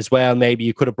as well. Maybe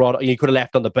you could have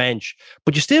left on the bench,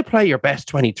 but you still play your best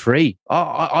 23.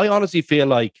 I honestly feel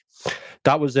like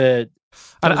that was a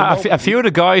few of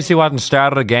the guys who hadn't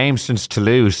started a game since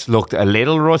Toulouse looked a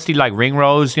little rusty. Like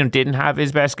Ringrose, didn't have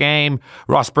his best game.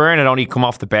 Ross Byrne had only come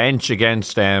off the bench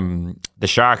against the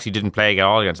Sharks. He didn't play at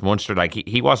all against Munster. Like,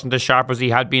 he wasn't as sharp as he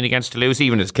had been against Toulouse.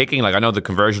 Even his kicking, I know the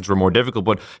conversions were more difficult,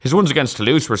 but his ones against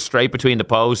Toulouse were straight between the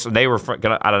posts, and they were at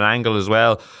an angle as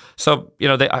well. So,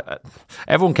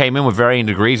 everyone came in with varying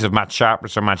degrees of match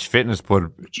sharpness or match fitness, but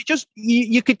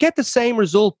you could get the same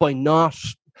result by not.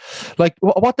 Like,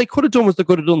 what they could have done was they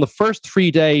could have done the first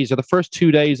 3 days or the first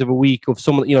 2 days of a week of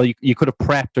someone, you could have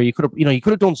prepped, or you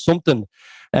could have done something,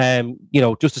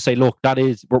 just to say, look,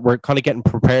 we're kind of getting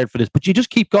prepared for this. But you just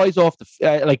keep guys off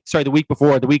the week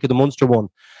before, the week of the Munster one.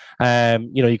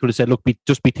 You could have said, look,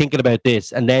 just be thinking about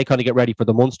this, and they kind of get ready for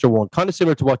the Munster one, kind of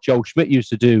similar to what Joe Schmidt used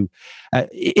to do.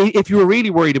 If you were really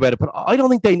worried about it, but I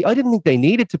didn't think they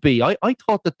needed to be. I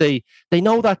thought that they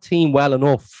know that team well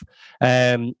enough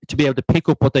to be able to pick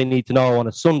up what they need to know on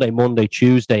a Sunday, Monday,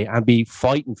 Tuesday, and be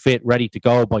fighting fit, ready to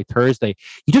go by Thursday.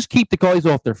 You just keep the guys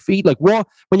off their feet. Like, when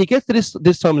you get to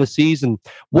this time of the season,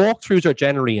 walkthroughs are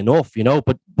generally enough,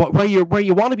 but where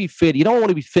you want to be fit, you don't want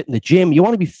to be fit in the gym. You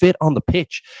want to be fit on the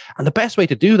pitch, and the best way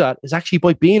to do that is actually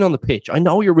by being on the pitch. I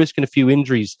know you're risking a few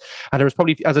injuries, and there was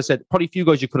probably, as I said, a few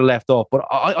guys you could have left off, but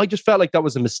I just felt like that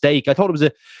was a mistake. I thought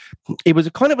it was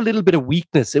a kind of a little bit of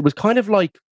weakness. It was kind of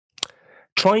like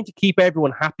trying to keep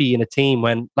everyone happy in a team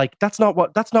when, like, that's not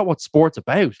what sport's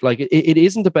about. Like, it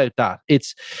isn't about that.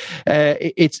 It's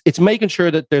making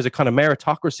sure that there's a kind of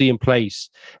meritocracy in place,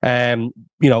 and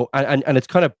it's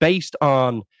kind of based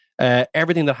on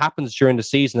everything that happens during the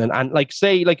season, and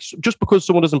just because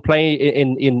someone doesn't play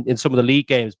in some of the league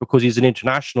games because he's an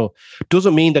international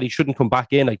doesn't mean that he shouldn't come back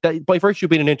in. Like that, by virtue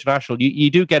of being an international, you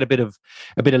do get a bit of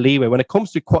leeway when it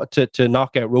comes to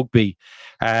knockout rugby.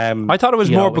 I thought it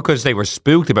was more because they were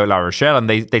spooked about La Rochelle, and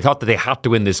they thought that they had to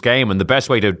win this game, and the best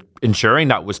way to ensuring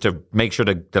that was to make sure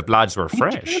that the lads were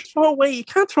fresh. You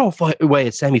can't throw away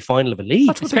a semi-final of a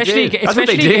league,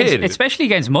 especially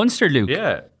against Munster, Luke.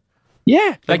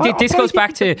 Yeah. Like this goes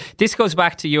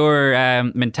back to your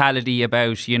mentality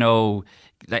about,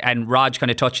 and ROG kind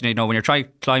of touching it, when you're trying to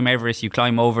climb Everest, you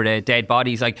climb over the dead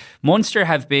bodies. Like, Munster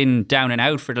have been down and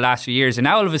out for the last few years, and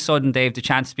now all of a sudden they have the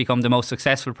chance to become the most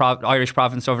successful Irish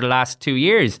province over the last 2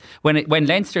 years. When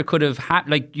Leinster could have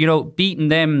beaten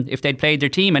them if they'd played their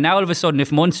team, and now all of a sudden,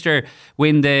 if Munster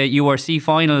win the URC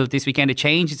final this weekend, it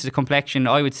changes the complexion,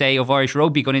 I would say, of Irish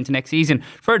rugby going into next season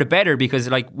for the better, because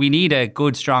we need a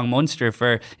good, strong Munster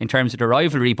in terms of the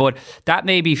rivalry. But that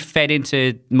maybe fed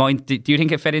into mind. Do you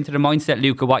think it fed into the mindset,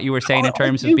 Luke, of what you were saying in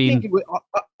terms of being?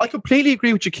 I completely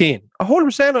agree with you, Keane.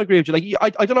 100% I agree with you.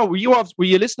 Like, I don't know, were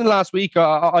you listening last week?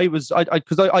 I was,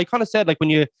 because I kind of said, like,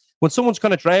 when someone's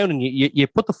kind of drowning, you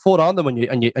put the foot on them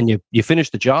and you finish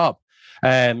the job.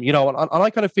 And I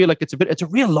kind of feel like it's a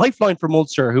real lifeline for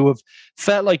Munster, who have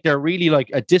felt like they're really like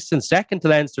a distant second to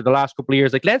Leinster the last couple of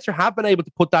years. Like, Leinster have been able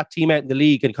to put that team out in the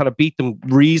league and kind of beat them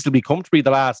reasonably comfortably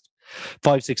the last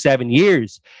 5, 6, 7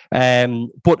 years.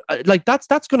 But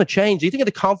that's going to change. You think of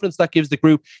the confidence that gives the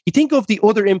group. You think of the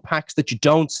other impacts that you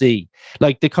don't see,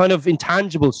 like the kind of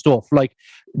intangible stuff, like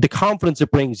the confidence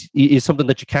it brings is something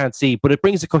that you can't see, but it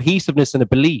brings a cohesiveness and a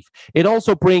belief. It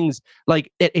also brings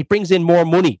it brings in more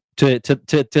money to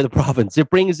the province.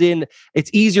 It's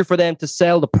easier for them to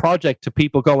sell the project to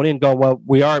people going, well,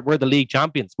 we're the league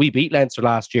champions. We beat Leinster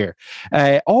last year.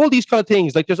 All these kind of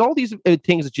things, like, there's all these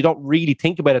things that you don't really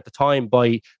think about at the time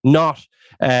by not,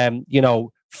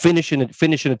 finishing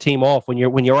a team off when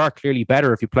you are clearly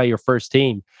better if you play your first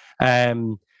team. I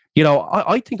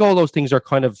think all those things are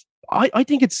kind of, I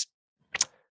think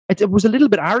it was a little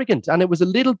bit arrogant, and it was a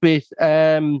little bit,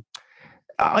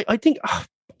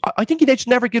 I think you just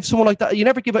never give someone like that. You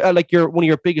never give one of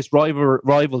your biggest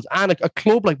rivals and a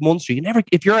club like Munster.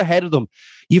 If you're ahead of them,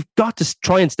 you've got to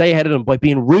try and stay ahead of them by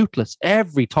being ruthless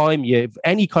every time you have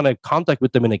any kind of contact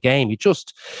with them in a game. You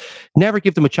just never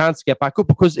give them a chance to get back up,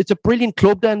 because it's a brilliant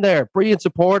club down there, brilliant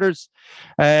supporters.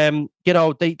 They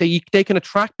can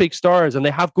attract big stars, and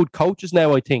they have good coaches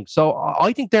now, I think. So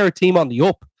I think they're a team on the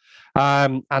up.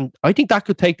 And I think that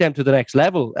could take them to the next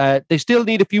level. They still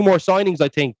need a few more signings, I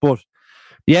think, but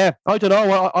yeah, I don't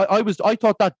know. I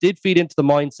thought that did feed into the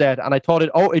mindset, and I thought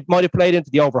it might have played into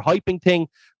the overhyping thing,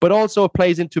 but also it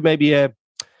plays into maybe another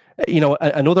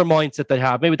mindset they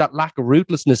have, maybe that lack of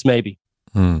ruthlessness, maybe.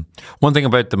 One thing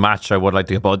about the match I would like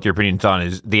to get about your opinions on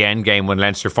is the end game, when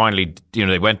Leinster finally,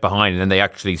 they went behind and then they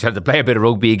actually had to play a bit of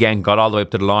rugby again, got all the way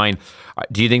up to the line.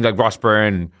 Do you think like Ross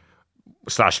Byrne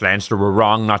 / Leinster were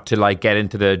wrong not to get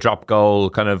into the drop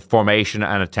goal kind of formation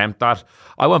and attempt that?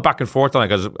 I went back and forth on it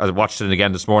because I watched it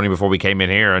again this morning before we came in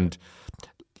here, and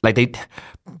they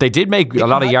did make a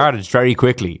lot of yardage very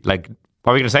quickly. Like,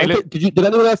 what were you going to say, Luke? Did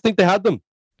anyone else think they had them?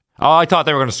 Oh, I thought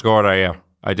they were going to score there, yeah.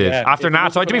 I did. Yeah, after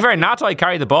Natai, to be fair, Natai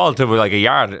carried the ball to like a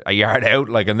yard out,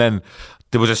 and then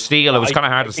there was a steal. It was kind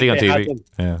of hard to see on TV.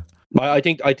 Yeah. I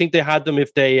think they had them if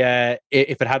it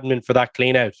hadn't been for that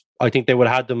clean out. I think they would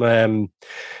have had them,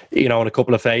 in a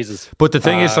couple of phases. But the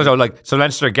thing is, so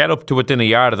Leinster get up to within a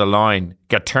yard of the line,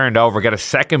 get turned over, get a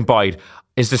second bite.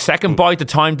 Is the second bite the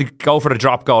time to go for the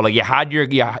drop goal? Like, you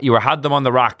had them on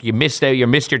the rack, you missed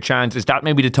your chance. Is that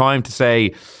maybe the time to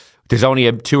say, there's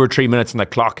only 2 or 3 minutes on the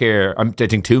clock here? I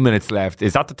think 2 minutes left.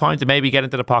 Is that the time to maybe get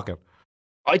into the pocket?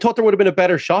 I thought there would have been a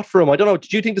better shot for him. I don't know.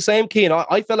 Did you think the same, Keane?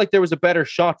 I felt like there was a better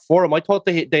shot for him. I thought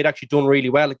they'd actually done really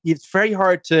well. It's very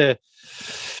hard to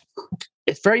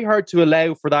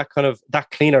allow for that kind of that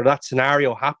cleaner, that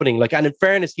scenario happening. Like, and in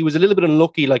fairness, he was a little bit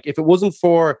unlucky. Like, if it wasn't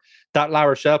for that La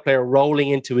Rochelle player rolling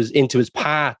into his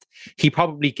path, he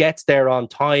probably gets there on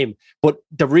time. But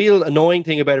the real annoying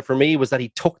thing about it for me was that he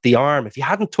took the arm. If he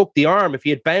hadn't took the arm, if he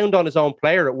had bound on his own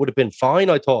player, it would have been fine,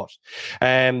 I thought.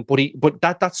 But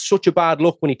that's such a bad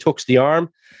look when he tucks the arm.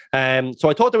 So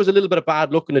I thought there was a little bit of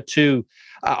bad luck in it too.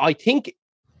 I think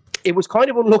it was kind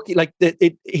of unlucky. Like,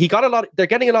 he got a lot. They're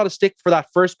getting a lot of stick for that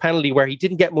first penalty where he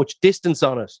didn't get much distance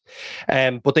on it.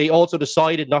 But they also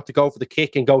decided not to go for the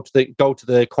kick and go to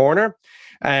the corner.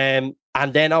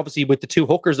 And then obviously with the two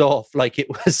hookers off, like, it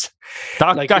was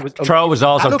that throw was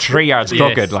also 3 yards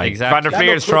crooked. Yes, like, exactly. Van der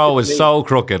Veer's throw was so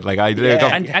crooked. Like,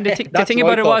 and the thing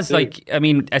about it was, like, I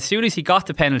mean, as soon as he got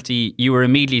the penalty, you were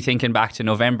immediately thinking back to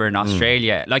November in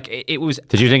Australia. Like, it was.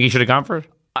 Did you think he should have gone for it?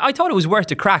 I thought it was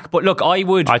worth a crack, but look, I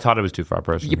thought it was too far,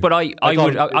 personally. But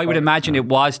I would imagine it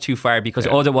was too far, because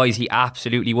otherwise he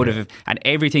absolutely would have. And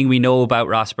everything we know about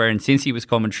Ross Byrne since he was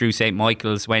coming through St.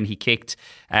 Michael's, when he kicked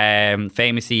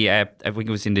famously, I think it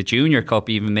was in the Junior Cup,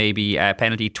 even maybe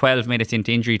penalty 12 minutes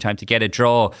into injury time to get a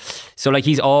draw. So, like,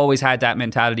 he's always had that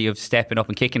mentality of stepping up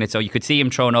and kicking it. So you could see him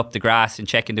throwing up the grass and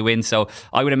checking the wind. So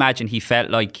I would imagine he felt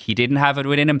like he didn't have it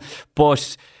within him.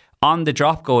 But on the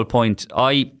drop goal point,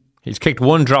 he's kicked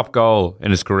one drop goal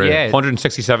in his career. Yeah.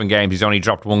 167 games, he's only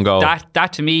dropped one goal.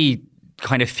 That to me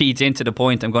kind of feeds into the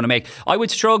point I'm going to make. I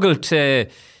would struggle to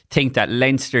think that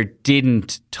Leinster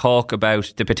didn't talk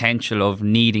about the potential of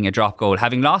needing a drop goal.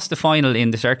 Having lost the final in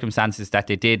the circumstances that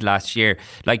they did last year,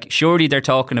 like, surely they're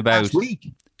talking about...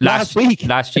 Last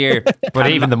year. But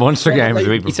even the Munster game was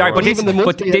the week before. Sorry, but this is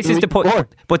the point.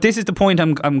 But this is the point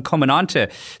I'm coming on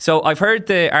to. So I've heard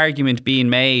the argument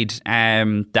being made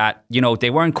that, you know,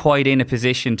 they weren't quite in a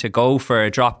position to go for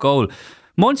a drop goal.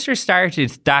 Munster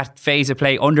started that phase of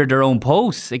play under their own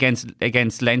posts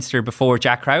against Leinster before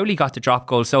Jack Crowley got the drop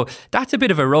goal. So that's a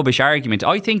bit of a rubbish argument.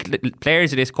 I think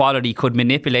players of this quality could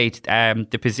manipulate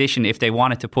the position if they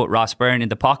wanted to put Ross Byrne in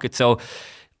the pocket. So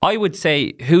I would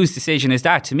say, whose decision is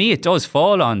that? To me, it does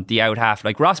fall on the out half.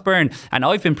 Like, Ross Byrne, and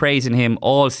I've been praising him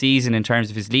all season in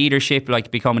terms of his leadership, like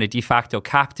becoming a de facto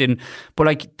captain. But,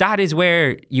 like, that is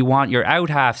where you want your out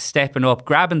half stepping up,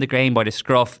 grabbing the game by the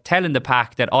scruff, telling the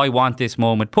pack that I want this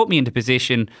moment, put me into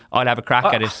position, I'll have a crack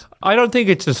at it. I don't think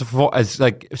it's as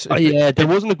like... yeah, there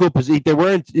wasn't a good position. They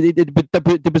weren't...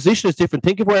 But the position is different.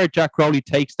 Think of where Jack Crowley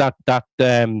takes that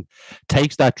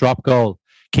drop goal.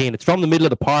 Kane, it's from the middle of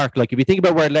the park. Like, if you think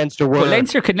about where Leinster were,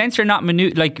 but could Leinster not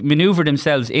maneuver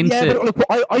themselves into? Yeah, but look,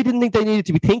 I didn't think they needed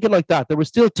to be thinking like that. There was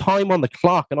still time on the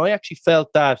clock, and I actually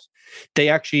felt that they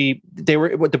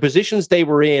were the positions they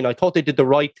were in. I thought they did the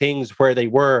right things where they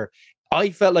were.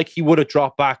 I felt like he would have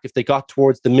dropped back if they got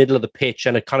towards the middle of the pitch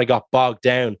and it kind of got bogged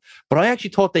down. But I actually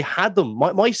thought they had them.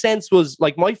 My sense was,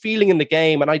 like, my feeling in the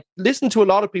game, and I listened to a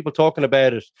lot of people talking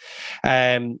about it.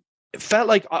 It felt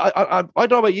like I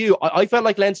don't know about you. I felt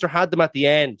like Leinster had them at the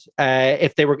end.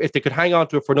 If they could hang on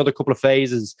to it for another couple of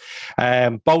phases.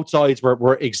 Both sides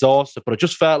were exhausted, but it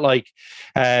just felt like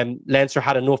Leinster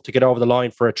had enough to get over the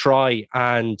line for a try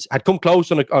and had come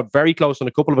close very close on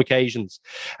a couple of occasions.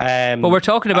 But we're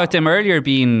talking about them earlier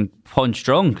being punch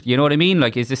drunk. You know what I mean?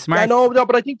 Like, is this smart? Yeah, no,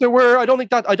 but I think there were. I don't think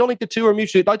the two are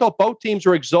mutually. I thought both teams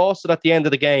were exhausted at the end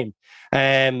of the game.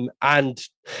 And,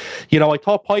 you know, I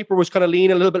thought Piper was kind of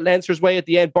leaning a little bit Leinster's way at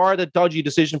the end, bar the dodgy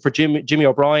decision for Jimmy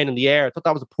O'Brien in the air. I thought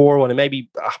that was a poor one. And maybe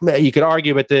you could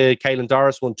argue with the Caelan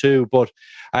Doris one too. But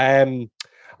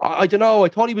I don't know. I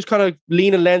thought he was kind of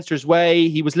leaning Leinster's way.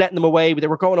 He was letting them away, but they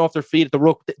were going off their feet at the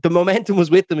ruck. The momentum was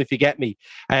with them, if you get me,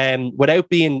 without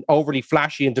being overly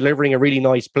flashy and delivering a really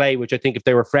nice play, which I think if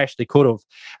they were fresh, they could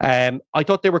have. I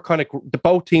thought they were kind of,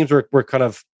 both teams were kind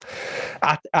of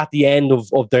at the end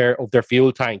of their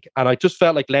fuel tank. And I just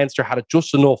felt like Leinster had it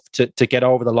just enough to get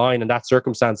over the line in that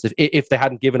circumstance if they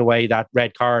hadn't given away that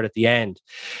red card at the end.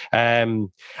 And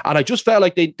I just felt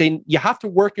like you have to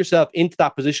work yourself into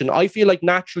that position. I feel like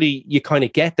naturally you kind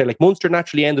of get there. Like, Munster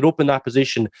naturally ended up in that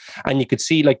position, and you could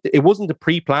see, like, it wasn't a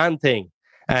pre-planned thing.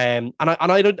 And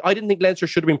I didn't think Leinster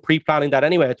should have been pre-planning that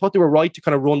anyway. I thought they were right to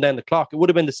kind of run down the clock. It would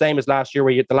have been the same as last year,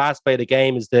 where the last play of the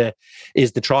game is the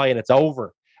try and it's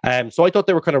over. So I thought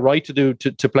they were kind of right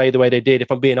to play the way they did,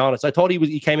 if I'm being honest. I thought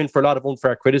he came in for a lot of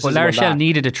unfair criticism. Well, La Rochelle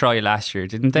needed a try last year,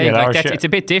 didn't they? Yeah, it's a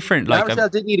bit different. La Rochelle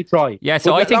did need a try. Yeah,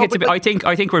 so I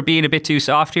think we're being a bit too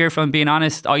soft here, if I'm being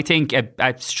honest. I think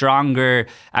a stronger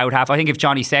out half. I think if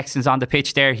Johnny Sexton's on the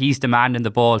pitch there, he's demanding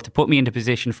the ball to put me into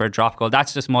position for a drop goal.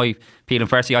 That's just my feeling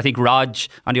personally. I think ROG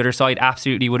on the other side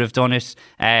absolutely would have done it.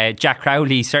 Jack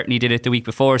Crowley certainly did it the week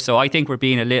before, so I think we're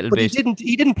being a little bit...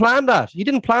 He didn't plan that.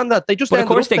 They just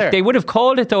ended up there. They would have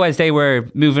called it though as they were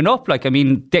moving up. Like, I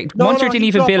mean, Munster didn't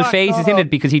even build phases in it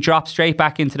because he dropped straight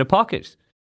back into the pocket.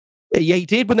 Yeah, he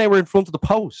did when they were in front of the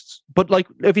posts. But like,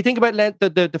 if you think about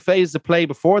the phase of play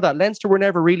before that, Leinster were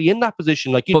never really in that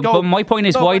position. Like, but my point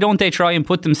is, why don't they try and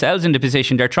put themselves into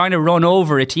position? They're trying to run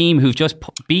over a team who've just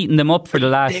beaten them up for the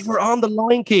last. They were on the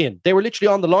line, Cian. They were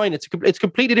literally on the line. It's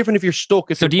completely different if you're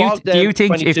stuck. So do you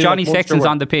think if Johnny Sexton's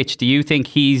on the pitch, do you think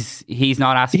he's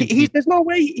not asking? There's no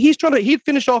way he'd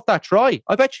finish off that try.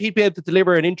 I bet you he'd be able to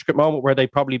deliver an intricate moment where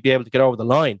they'd probably be able to get over the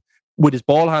line. With his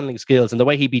ball handling skills and the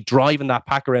way he'd be driving that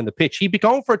pack around the pitch, he'd be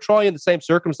going for a try in the same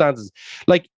circumstances.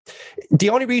 Like, the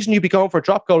only reason you'd be going for a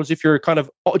drop goal is if you're kind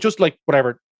of just like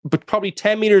whatever, but probably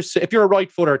 10 meters. If you're a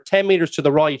right footer, 10 meters to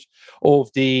the right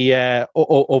of the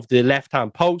left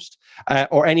hand post,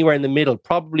 or anywhere in the middle,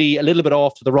 probably a little bit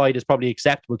off to the right is probably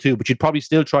acceptable too. But you'd probably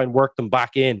still try and work them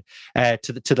back in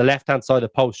to the left hand side of the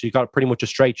post. So you got pretty much a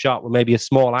straight shot with maybe a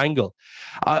small angle.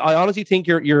 I honestly think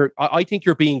I think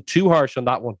you're being too harsh on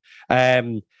that one.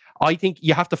 I think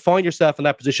you have to find yourself in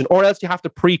that position, or else you have to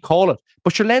pre-call it.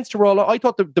 But your Leinster roll, I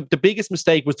thought the biggest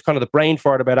mistake was kind of the brain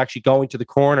fart about actually going to the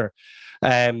corner.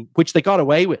 Which they got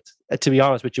away with, to be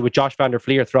honest with you, with Josh van der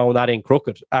Fleer throwing that in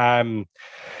crooked.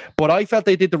 But I felt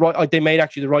they did they made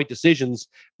actually the right decisions,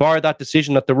 bar that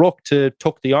decision at the ruck to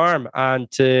tuck the arm and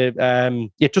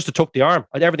just to tuck the arm.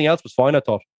 Everything else was fine, I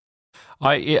thought.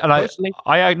 When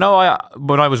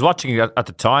I was watching it at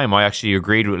the time, I actually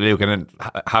agreed with Luke, and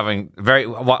then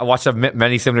watched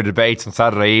many similar debates on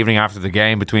Saturday evening after the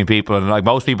game between people, and like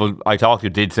most people I talked to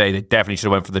did say they definitely should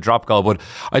have went for the drop goal. But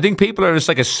I think people are just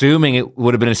like assuming it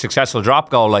would have been a successful drop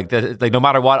goal, like no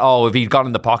matter what. Oh, if he'd got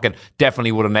in the pocket,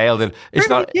 definitely would have nailed it. It's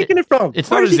not kicking it from.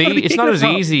 It's not as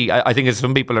easy. I think as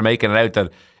some people are making it out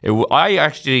that. I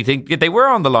actually think they were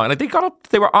on the line. Like, they got up,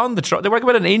 they were on the try. They were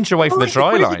about an inch away from the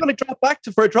try line. He's going to drop back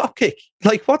for a drop kick.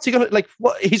 Like, what's he going to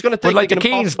What he's going to take? But like to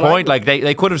Keane's point, like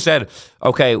they could have said,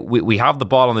 okay, we have the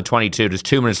ball on the 22. There's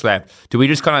 2 minutes left. Do we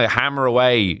just kind of hammer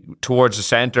away towards the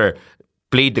centre,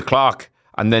 bleed the clock,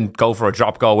 and then go for a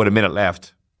drop goal with a minute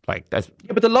left? Like that's.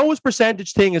 Yeah, but the lowest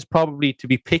percentage thing is probably to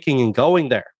be picking and going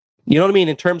there. You know what I mean?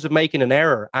 In terms of making an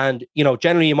error, and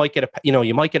generally you might get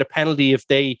a penalty if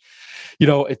they.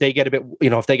 If they get a bit,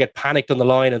 if they get panicked on the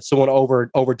line and someone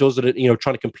overdoes it,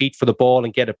 trying to compete for the ball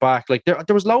and get it back. Like there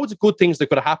was loads of good things that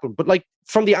could have happened, but like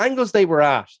from the angles they were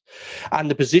at and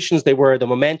the positions they were, the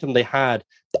momentum they had,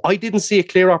 I didn't see a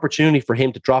clear opportunity for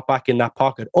him to drop back in that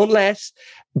pocket unless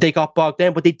they got bogged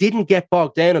down. But they didn't get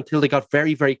bogged down until they got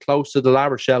very, very close to the La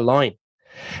Rochelle line.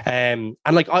 And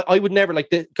like I would never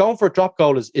going for a drop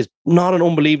goal is not an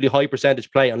unbelievably high percentage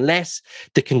play unless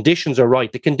the conditions are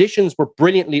right. The conditions were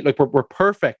brilliantly were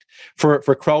perfect for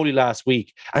Crowley last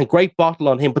week, and great bottle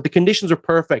on him, but the conditions were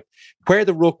perfect. Where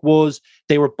the ruck was,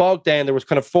 they were bogged down. There was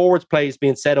kind of forwards plays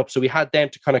being set up, so we had them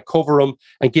to kind of cover him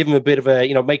and give him a bit of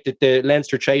a make the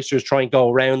Leinster chasers try and go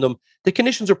around them. The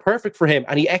conditions are perfect for him,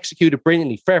 and he executed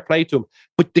brilliantly. Fair play to him,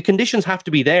 but the conditions have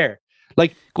to be there.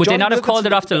 Like, would they not have called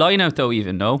it off the line out though?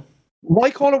 Even no.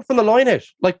 Why call it from the line out?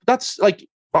 Like that's like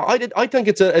I think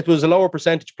it was a lower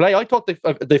percentage play. I thought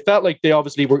they felt like they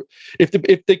obviously were.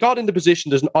 If they got into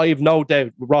position, I have no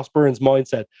doubt Ross Byrne's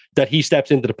mindset that he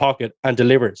steps into the pocket and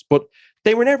delivers. But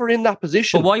they were never in that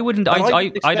position. But why wouldn't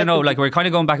I don't know, like we're kind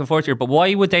of going back and forth here, but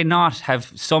why would they not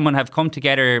have someone have come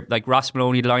together, like Ross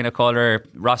Maloney, the line-out caller,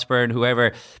 Ross Byrne,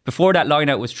 whoever, before that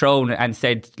line-out was thrown and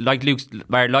said, like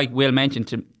Will mentioned,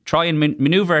 to try and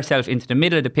manoeuvre ourselves into the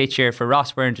middle of the pitch here for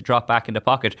Ross Byrne to drop back in the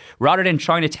pocket, rather than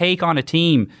trying to take on a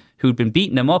team who'd been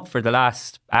beating them up for the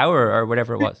last hour or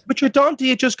whatever it was. But your Dante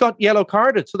had just got yellow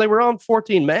carded, so they were on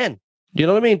 14 men. You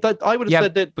know what I mean? I would have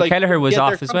said that. But Kelleher was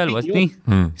off as well, wasn't he?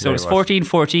 So it's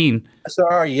 14-14.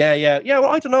 Sorry, yeah. Well,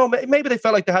 I don't know. Maybe they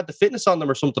felt like they had the fitness on them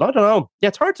or something. I don't know. Yeah,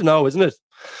 it's hard to know, isn't it?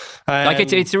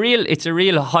 It's a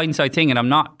real hindsight thing, and I'm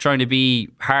not trying to be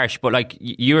harsh, but like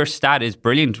your stat is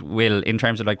brilliant, Will, in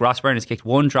terms of like Ross Byrne has kicked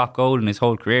 1 drop goal in his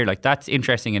whole career. Like that's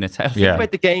interesting in itself. Think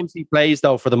about the games he plays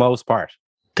though, for the most part.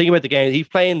 Think about the game. He's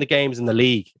playing the games in the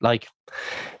league. Like,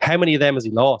 how many of them has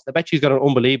he lost? I bet you he's got an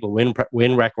unbelievable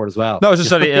win record as well. No, it's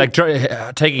just like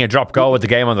taking a drop goal with the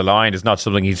game on the line is not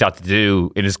something he's had to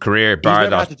do in his career.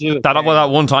 That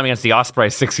one time against the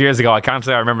Ospreys 6 years ago, I can't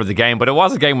say I remember the game, but it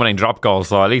was a game-winning drop goal.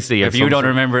 So at least if you don't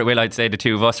remember it, Will, I'd say the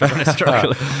two of us are going to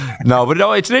struggle.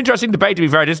 No, it's an interesting debate. To be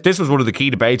fair, this was one of the key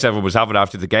debates everyone was having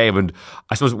after the game, and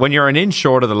I suppose when you're an inch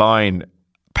short of the line,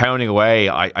 pounding away,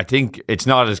 I think it's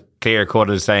not as clear cut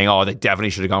as saying, oh, they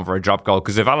definitely should have gone for a drop goal,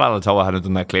 because if Alatoa hadn't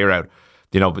done that clear out,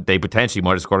 but they potentially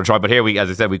might have scored a try. But here as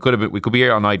I said, we could be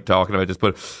here all night talking about this.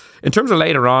 But in terms of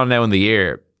later on now in the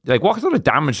year, like, what sort of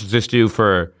damage does this do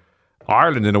for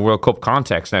Ireland in a World Cup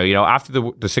context now? After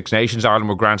the Six Nations, Ireland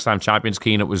were Grand Slam champions.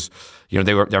 Keane, it was,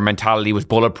 their mentality was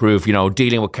bulletproof,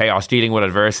 dealing with chaos, dealing with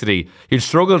adversity. You'd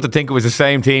struggle to think it was the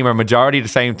same team or majority of the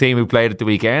same team who played at the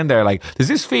weekend there. Like, does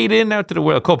this feed in now to the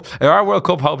World Cup? Are our World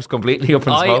Cup hopes completely up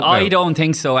in smoke I don't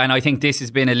think so, and I think this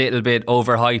has been a little bit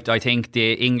overhyped. I think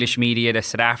the English media, the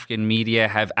South African media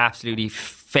have absolutely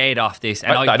fed off this,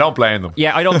 and I don't blame them.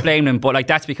 Yeah, I don't blame them, but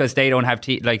that's because they don't have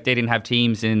they didn't have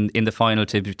teams in the final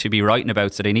to be writing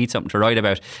about, so they need something to write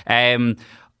about.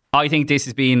 I think this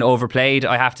has been overplayed,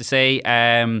 I have to say.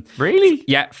 Really?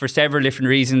 Yeah, for several different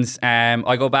reasons.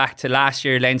 I go back to last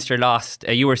year, Leinster lost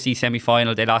a URC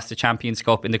semi-final. They lost the Champions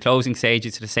Cup in the closing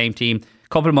stages to the same team. A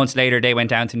couple of months later, they went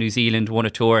down to New Zealand, won a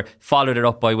tour, followed it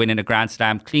up by winning a Grand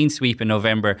Slam, clean sweep in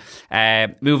November.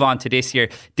 Move on to this year.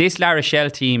 This La Rochelle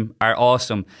team are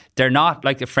awesome. They're not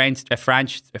like a French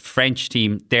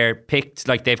team. They're picked,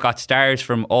 like, they've got stars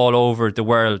from all over the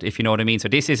world, if you know what I mean. So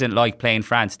this isn't like playing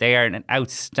France. They are an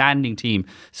outstanding team.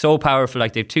 So powerful.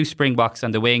 Like, they've two Springboks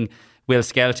on the wing. Will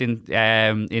Skelton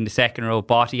in the second row,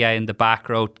 Bottia in the back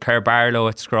row, Kerr Barlow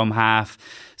at scrum half.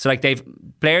 So, like, they've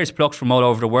players plucked from all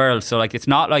over the world. So, like, it's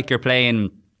not like you're playing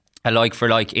a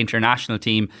like-for-like international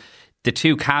team. The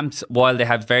two camps, while they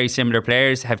have very similar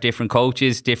players, have different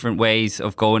coaches, different ways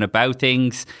of going about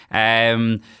things.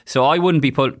 So I wouldn't be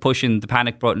pushing the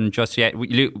panic button just yet. Will,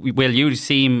 you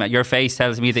seem, your face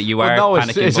tells me that you are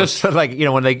panicking. It's just like,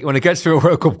 when it gets to a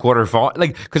World Cup quarter final,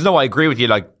 like, because I agree with you,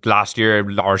 like last year,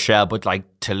 La Rochelle, but like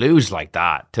to lose like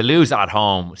that, to lose at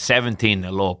home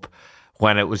 17-0 up,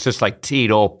 when it was just like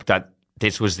teed up that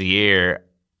this was the year.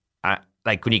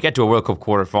 Like, when you get to a World Cup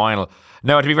quarter final.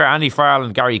 Now, to be fair, Andy Farrell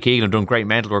and Gary Keegan have done great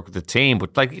mental work with the team,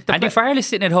 but like, Andy Farrell is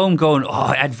sitting at home going,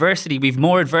 "Oh, adversity! We've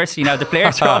more adversity now." The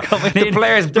players are all coming in. The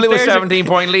players blew a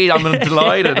 17-point lead. I'm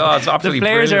delighted. Oh, it's absolutely the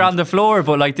players brilliant. are on the floor,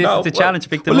 but like, this is the challenge.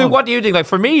 Pick them up. What do you think? Like,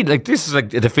 for me, like, this is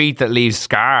like a defeat that leaves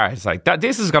scars. Like that,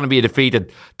 this is going to be a defeat that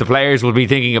the players will be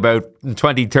thinking about in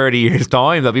 20, 30 years'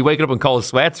 time. They'll be waking up in cold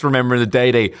sweats, remembering the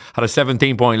day they had a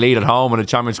 17-point lead at home in a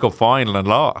Champions Cup final and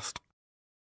lost.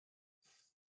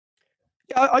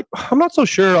 I'm not so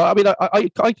sure. I mean, I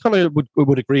kind of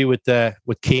would agree with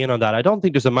Cian on that. I don't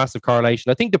think there's a massive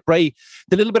correlation. I think the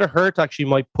little bit of hurt actually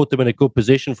might put them in a good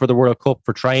position for the World Cup,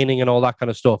 for training and all that kind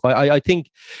of stuff. I think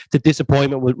the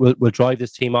disappointment will drive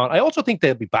this team on. I also think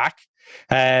they'll be back.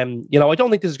 I don't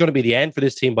think this is going to be the end for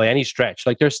this team by any stretch.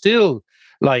 Like, they're still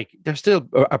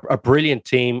a brilliant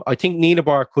team. I think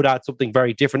Nienaber could add something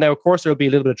very different. Now, of course, there'll be a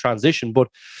little bit of transition, but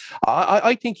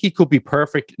I think he could be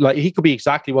perfect. Like, he could be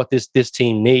exactly what this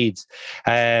team needs.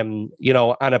 And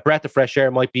a breath of fresh air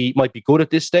might be good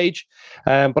at this stage.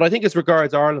 But I think as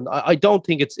regards Ireland, I don't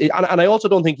think and I also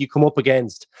don't think you come up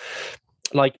against,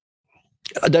 like,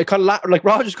 they're kind of like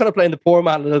Roger's kind of playing the poor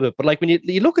man a little bit, but like, when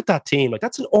you look at that team, like,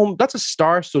 that's a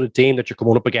star-studded team that you're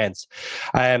coming up against,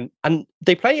 and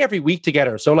they play every week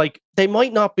together. So, like, they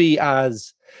might not be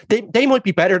they might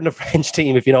be better than the French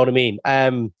team, if you know what I mean.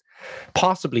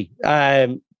 Possibly.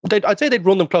 I'd say they'd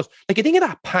run them close. Like, you think of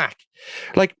that pack,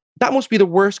 like, that must be the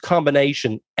worst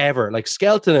combination ever. Like,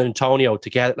 Skelton and Antonio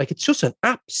together, like, it's just an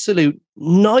absolute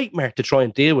nightmare to try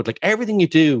and deal with. Like, everything you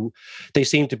do, they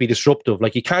seem to be disruptive.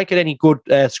 Like, you can't get any good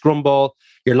scrum ball.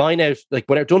 Your line out, like,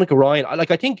 whatever, Donnacha Ryan. I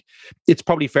think it's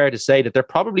probably fair to say that they're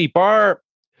probably bar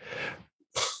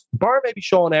maybe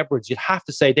Sean Edwards, you'd have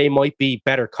to say they might be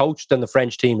better coached than the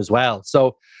French team as well.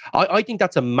 So I think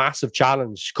that's a massive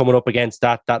challenge coming up against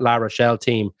that La Rochelle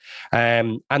team.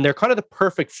 And they're kind of the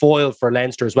perfect foil for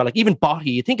Leinster as well. Like, even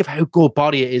Bottia, you think of how good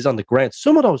Bottia is on the ground.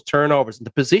 Some of those turnovers and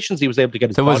the positions he was able to get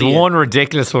his body in. There was one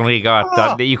ridiculous one he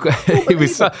got.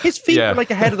 His feet were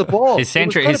like ahead of the ball. His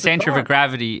centre of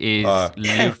gravity is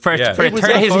his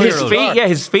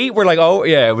feet were like,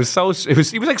 he was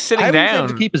like sitting down.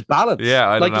 To keep his balance. Yeah,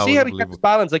 I don't know. see how he kept his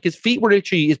balance? Like his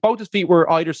both his feet were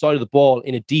either side of the ball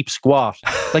in a deep squat.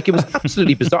 Like it was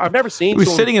absolutely bizarre. I've never seen. He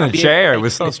was sitting in a chair. It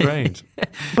was so strange.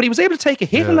 But he was able to take a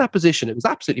hit in that position. It was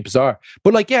absolutely bizarre.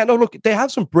 But like, yeah, no, look, they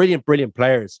have some brilliant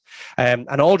players. And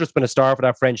Aldridge's been a star for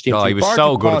that French team. Oh, he was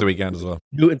so good at the weekend as well.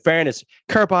 In fairness,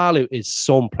 Kerbalu is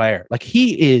some player. Like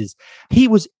he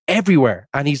was everywhere,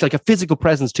 and he's like a physical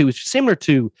presence too. It's similar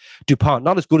to Dupont,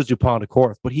 not as good as Dupont, of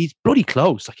course, but he's bloody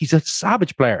close. Like he's a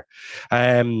savage player.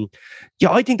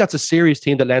 I think that's a serious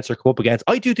team that Leinster come up against.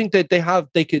 I do think that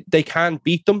they can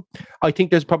beat them. I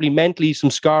think there's probably mentally some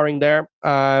scarring there,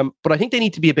 but I think they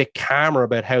need to be a bit calmer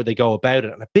about how they go about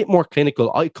it and a bit more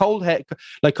clinical. Cold head,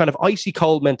 like kind of icy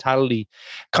cold mentality,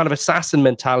 kind of assassin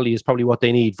mentality is probably what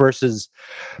they need versus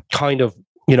kind of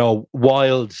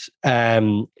wild,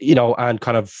 and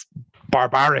kind of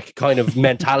barbaric kind of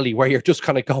mentality where you're just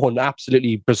kind of going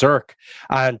absolutely berserk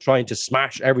and trying to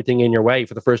smash everything in your way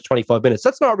for the first 25 minutes.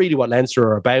 That's not really what Leinster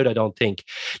are about, I don't think.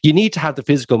 You need to have the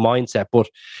physical mindset, but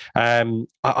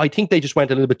I think they just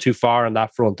went a little bit too far on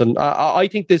that front. And I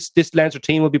think this Leinster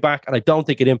team will be back, and I don't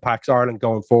think it impacts Ireland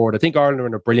going forward. I think Ireland are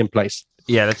in a brilliant place.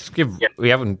 Yeah, we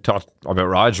haven't talked about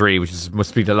ROG, which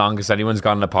must be the longest anyone's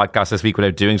gone on the podcast this week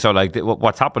without doing so. Like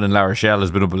what's happened in La Rochelle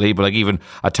has been unbelievable. Like even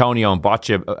Antonio and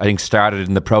Boccia, I think, started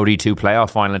in the Pro D2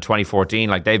 playoff final in 2014.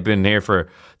 Like they've been here for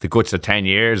the guts of 10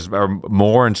 years or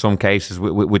more in some cases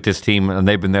with this team, and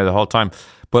they've been there the whole time.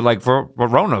 But like for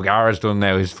what Ronan O'Gara's done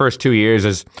now, his first 2 years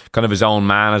as kind of his own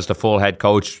man, as the full head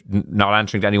coach, not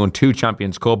answering to anyone, 2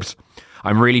 Champions Cups.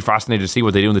 I'm really fascinated to see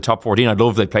what they do in the top 14. I'd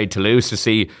love if they played Toulouse to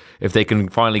see if they can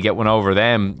finally get one over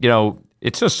them.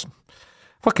 It's just,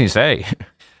 what can you say?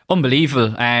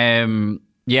 Unbelievable.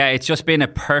 Yeah, it's just been a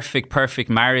perfect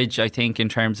marriage, I think, in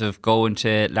terms of going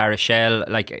to La Rochelle.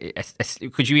 Like,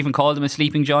 could you even call them a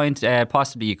sleeping giant?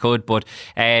 Possibly you could, but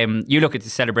you look at the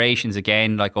celebrations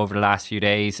again, like over the last few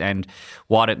days, and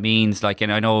what it means. Like,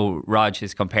 and I know ROG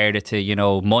has compared it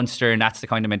to, Munster, and that's the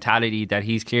kind of mentality that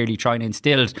he's clearly trying to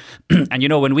instill.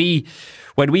 And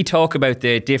when we talk about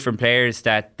the different players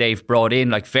that they've brought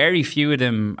in, like very few of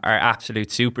them are absolute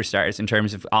superstars in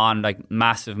terms of on like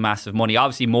massive money.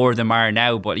 Obviously more of them are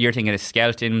now, but you're thinking of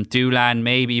Skelton, Doolan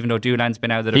maybe, even though Doolan's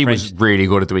been out of the French. He was really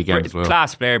good at the weekend as well.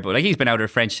 Class player, but like he's been out of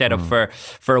the French setup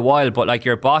for a while. But like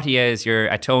your Bottias, your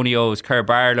Antonios, Kerr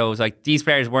Barlow's, like these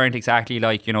players weren't exactly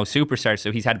like, superstars.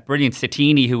 So he's had brilliant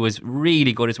Satini, who was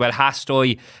really good as well.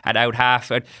 Hastoy at out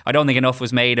half. I don't think enough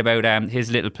was made about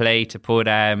his little play to put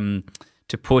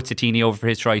Satini over for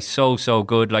his try. So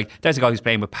good. Like there's a guy who's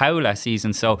playing with Powell last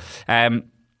season. So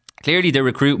clearly the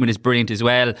recruitment is brilliant as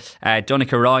well.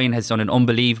 Donncha Ryan has done an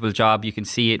unbelievable job. You can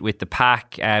see it with the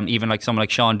pack. Even like someone like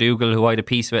Sean Dougal, who I had a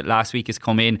piece of it last week, has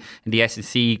come in the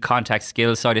S&C contact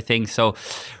skills side of things. So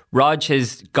ROG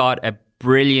has got a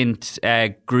brilliant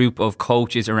group of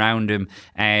coaches around him.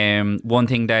 One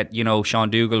thing that Sean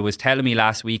Dougal was telling me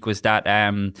last week was that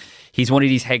he's one of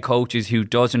these head coaches who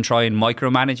doesn't try and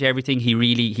micromanage everything.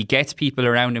 He gets people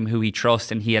around him who he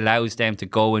trusts, and he allows them to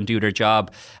go and do their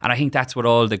job. And I think that's what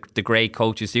all the great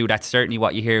coaches do. That's certainly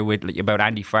what you hear about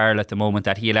Andy Farrell at the moment,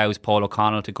 that he allows Paul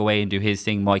O'Connell to go away and do his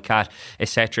thing, Mike Catt,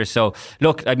 etc. So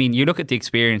look, I mean, you look at the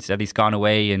experience that he's gone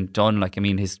away and done. Like, I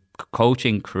mean, his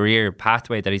coaching career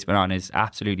pathway that he's been on is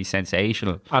absolutely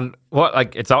sensational. And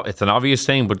it's an obvious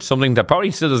thing, but something that probably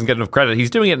still doesn't get enough credit.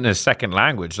 He's doing it in his second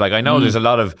language. Like, I know there's a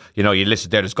lot of, you listed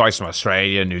there's guys from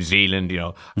Australia, New Zealand,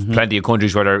 plenty of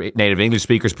countries where they're native English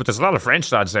speakers, but there's a lot of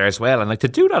French lads there as well. And like to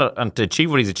do that and to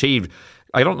achieve what he's achieved,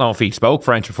 I don't know if he spoke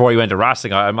French before he went to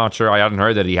Racing. I'm not sure. I hadn't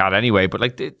heard that he had anyway. But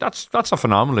like that's a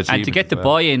phenomenal achievement. And to get the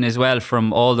buy-in as well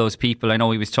from all those people, I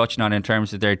know he was touching on in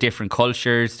terms of their different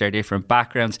cultures, their different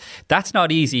backgrounds. That's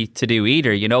not easy to do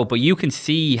either, But you can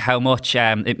see how much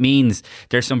it means.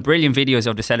 There's some brilliant videos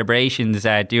of the celebrations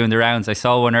doing the rounds. I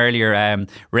saw one earlier.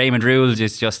 Raymond Rules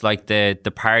is just like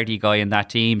the party guy in that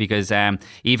team, because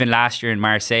even last year in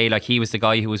Marseille, like he was the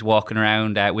guy who was walking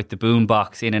around with the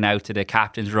boombox in and out to the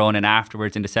captain's run and afterwards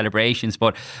in the celebrations.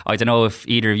 But I don't know if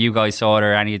either of you guys saw it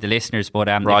or any of the listeners, but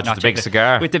Rog with the big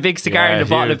cigar. With the big cigar and the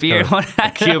bottle of beer.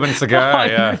 A Cuban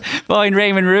cigar, Fine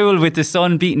Raymond Rule with the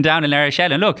sun beating down in La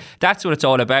Rochelle. And look, that's what it's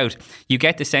all about. You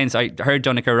get the sense, I heard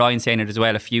Donncha Ryan saying it as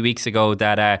well a few weeks ago,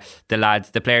 that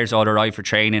the players all arrived for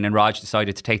training and ROG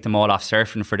decided to take them all off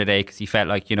surfing for the day because he felt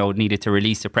like, needed to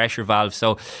release the pressure valve.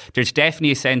 So there's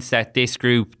definitely a sense that this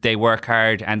group, they work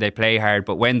hard and they play hard,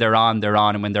 but when they're on,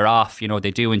 and when they're off,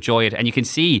 they do enjoy it. And you can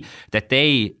see that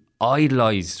they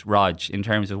idolise ROG in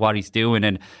terms of what he's doing,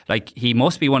 and like he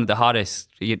must be one of the hottest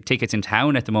tickets in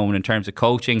town at the moment in terms of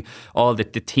coaching all the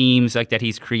teams like that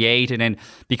he's created. And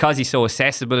because he's so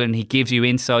accessible and he gives you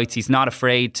insights, he's not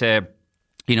afraid to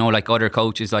like other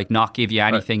coaches, like not give you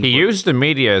anything. He used the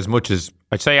media as much as,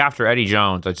 I'd say after Eddie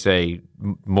Jones, I'd say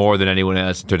more than anyone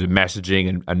else in terms of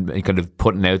messaging and kind of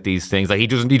putting out these things. Like he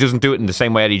doesn't do it in the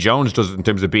same way Eddie Jones does it in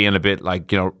terms of being a bit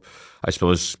like, I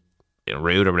suppose,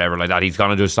 rude or whatever like that. He's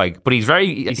gonna just like, but he's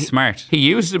smart. He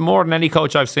uses it more than any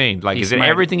coach I've seen. Like, is in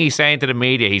everything he's saying to the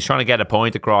media, he's trying to get a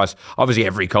point across. Obviously,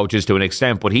 every coach is to an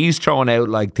extent, but he's throwing out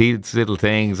like these little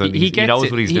things, and he knows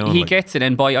what he's doing. He gets it,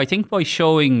 and I think by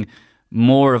showing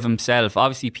more of himself,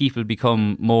 obviously people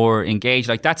become more engaged.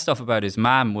 Like that stuff about his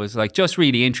mum was like just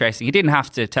really interesting. He didn't have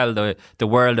to tell the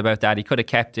world about that. He could have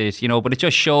kept it, but it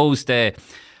just shows the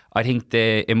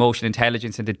emotional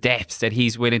intelligence and the depths that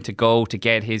he's willing to go to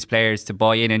get his players to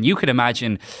buy in. And you could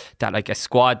imagine that like a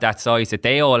squad that size, that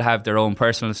they all have their own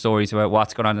personal stories about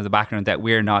what's going on in the background that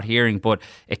we're not hearing. But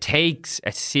it takes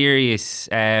a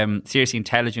seriously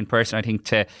intelligent person, I think,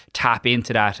 to tap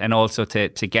into that and also to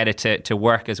get it to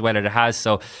work as well as it has.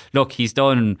 So look, he's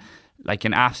done like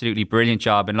an absolutely brilliant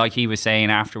job, and like he was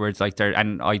saying afterwards, like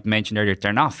and I mentioned earlier,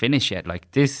 they're not finished yet. Like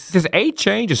this, there's 8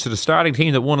 changes to the starting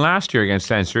team that won last year against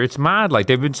Leinster. It's mad. Like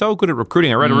they've been so good at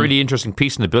recruiting. I read a really interesting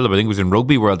piece in the Bill-up, I think it was in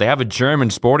Rugby World. They have a German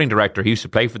sporting director who used to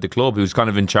play for the club, who's kind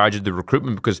of in charge of the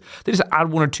recruitment, because they just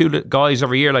add 1 or 2 guys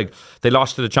every year. Like they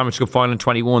lost to the Championship final in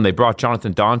 21. They brought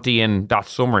Jonathan Dante in that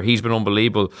summer. He's been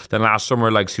unbelievable. Then last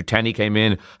summer, like Suteni came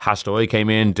in, Hastoy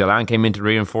came in, Delan came in to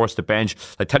reinforce the bench.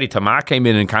 Like Teddy Tamak came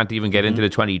in and can't even get into the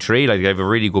 23. Like they have a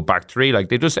really good back 3. Like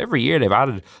they just every year they've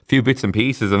added a few bits and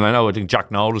pieces. And I think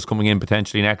Jack Noel is coming in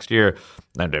potentially next year,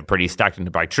 and they're pretty stacked in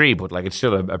the back 3. But like it's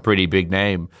still a pretty big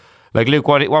name. Like Luke,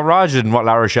 what ROG and what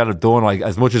La Rochelle have done, like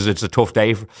as much as it's a tough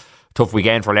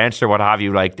weekend for Leinster, what have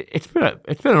you, like it's been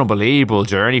an unbelievable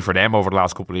journey for them over the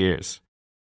last couple of years.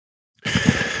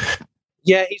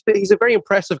 Yeah, he's a very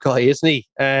impressive guy, isn't he?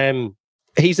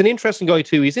 He's an interesting guy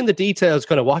too. He's in the details,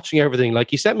 kind of watching everything. Like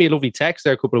he sent me a lovely text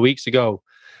there a couple of weeks ago.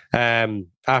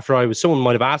 After someone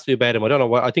might have asked me about him. I don't know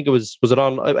what. I think was it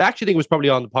on? I actually think it was probably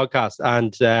on the podcast.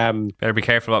 And better be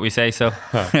careful what we say. So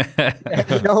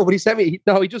no, but he sent me.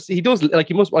 No, he does like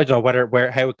he must. I don't know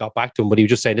how it got back to him, but he was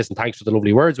just saying, "Listen, thanks for the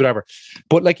lovely words, whatever."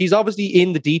 But like he's obviously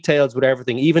in the details with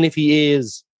everything, even if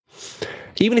he's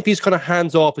kind of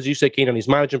hands off, as you say, Keenan, he's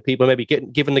managing people, maybe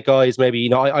giving the guys,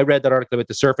 maybe, I read that article about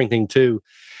the surfing thing too.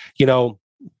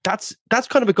 That's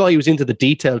kind of a guy who's into the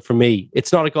detail for me.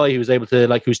 It's not a guy who's able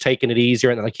to who's taking it easier,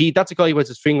 and that's a guy who has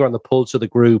his finger on the pulse of the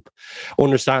group,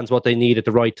 understands what they need at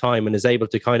the right time, and is able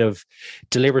to kind of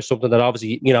deliver something that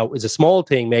obviously is a small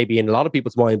thing maybe in a lot of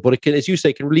people's mind, but it can, as you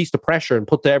say, can release the pressure and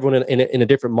put everyone in a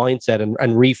different mindset and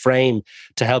reframe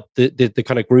to help the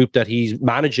kind of group that he's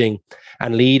managing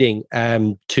and leading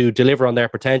to deliver on their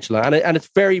potential. And it's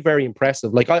very, very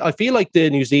impressive. Like I feel like the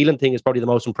New Zealand thing is probably the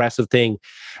most impressive thing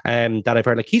that I've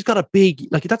heard. Like he's got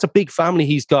that's a big family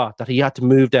he's got, that he had to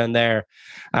move down there,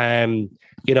 and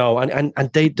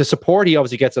the support he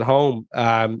obviously gets at home,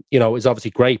 is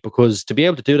obviously great, because to be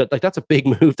able to do that, like that's a big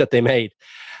move that they made.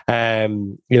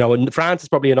 And France is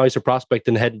probably a nicer prospect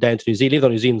than heading down to New Zealand, even though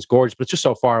New Zealand's gorgeous, but it's just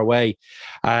so far away.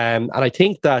 And I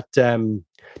think that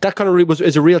that kind of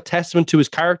is a real testament to his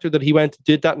character, that he went and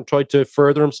did that and tried to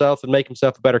further himself and make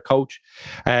himself a better coach.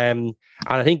 And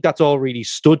I think that's all really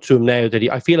stood to him now, that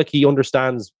I feel like he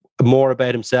understands more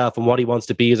about himself and what he wants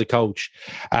to be as a coach.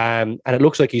 And it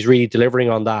looks like he's really delivering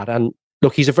on that. And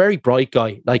look, he's a very bright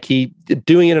guy. Like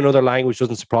doing it in another language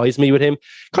doesn't surprise me with him.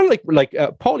 Kind of like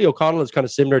Paulie O'Connell is kind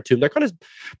of similar to him.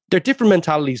 They're different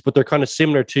mentalities, but they're kind of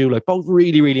similar too. Like both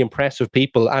really, really impressive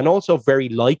people, and also very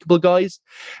likable guys.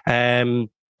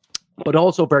 But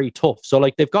also very tough. So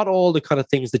like they've got all the kind of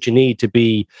things that you need to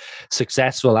be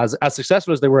successful, as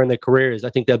successful as they were in their careers. I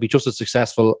think they'll be just as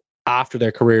successful after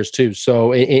their careers too.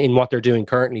 So in what they're doing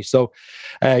currently. So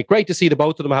great to see the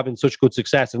both of them having such good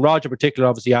success. And Roger in particular,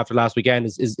 obviously after last weekend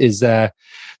is the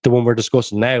one we're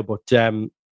discussing now. But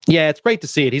yeah, it's great to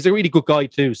see it. He's a really good guy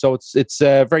too. So it's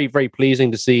very, very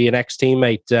pleasing to see an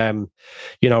ex-teammate,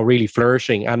 really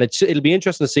flourishing. And it'll be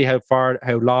interesting to see how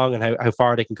long and how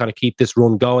far they can kind of keep this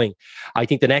run going. I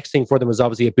think the next thing for them is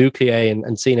obviously a bouclier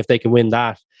and seeing if they can win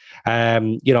that.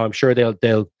 I'm sure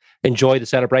they'll enjoy the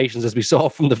celebrations as we saw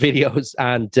from the videos,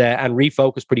 and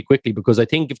refocus pretty quickly, because I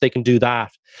think if they can do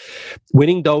that,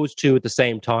 winning those two at the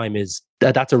same time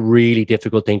that's a really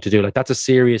difficult thing to do. Like that's a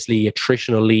seriously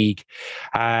attritional league,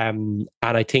 and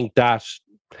I think that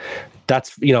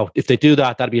that's, if they do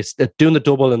that, that'd be doing the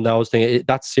double and those things.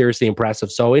 That's seriously impressive.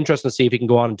 So interesting to see if he can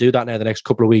go on and do that now the next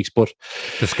couple of weeks. But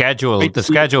the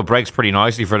schedule breaks pretty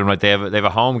nicely for them. Like they have a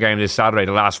home game this Saturday,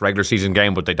 the last regular season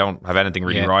game, but they don't have anything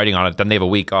really riding on it. Then they have a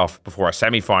week off before a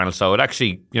semi-final, so it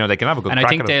actually, they can have a good. And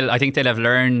I think they'll have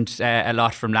learned a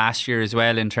lot from last year as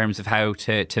well in terms of how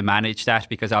to manage that,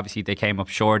 because obviously they came up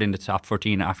short in the top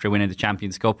 14 after winning the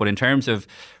Champions Cup. But in terms of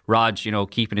ROG,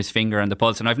 keeping his finger on the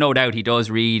pulse, and I've no doubt he does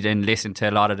read and listen to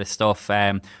a lot of the stuff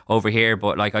over here,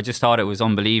 but like I just thought it was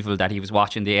unbelievable that he was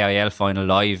watching the AIL final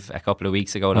live a couple of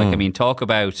weeks ago. Like I mean, talk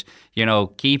about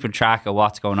keeping track of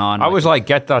what's going on. I was like,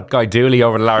 get that guy Dooley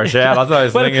over to La Rochelle. That's what I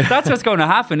was thinking. That's what's going to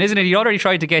happen, isn't it? He already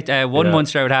tried to get one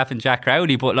Munster out half in Jack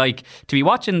Crowley, but like to be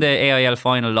watching the AIL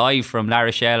final live from La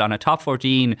Rochelle on a top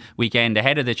 14 weekend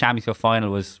ahead of the Champions Cup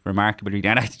final was remarkable,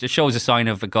 and it just shows a sign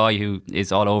of a guy who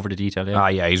is all over the detail.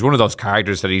 He's one of those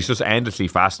characters that he's just endlessly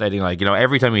fascinating. Like,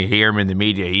 every time you hear him in the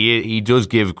media, he does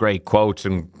give great quotes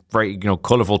and very,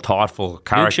 colourful, thoughtful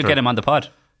character. You should get him on the pod.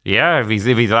 Yeah, if he's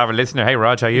an avid listener. Hey,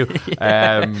 Rog, how are you?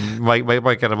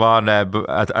 Might get him on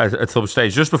at some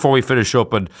stage. Just before we finish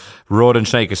up, and Rod and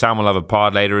Snake Sam will have a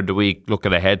pod later in the week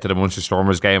looking ahead to the Munster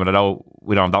Stormers game. And I know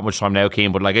we don't have that much time now,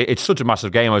 Keane, but like it's such a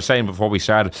massive game. I was saying before we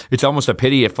started, it's almost a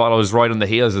pity it follows right on the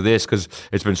heels of this, because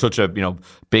it's been such a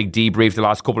big debrief the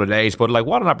last couple of days. But like,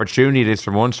 what an opportunity it is for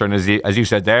Munster, and as you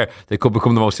said there, they could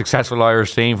become the most successful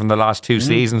Irish team from the last two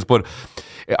seasons. But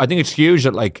I think it's huge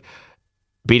that like,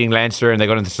 beating Leinster and they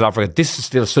got into South Africa, this is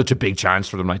still such a big chance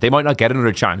for them. Like, they might not get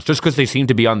another chance just because they seem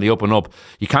to be on the up and up.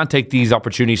 You can't take these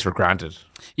opportunities for granted.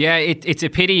 Yeah, it's a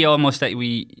pity almost that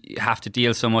we have to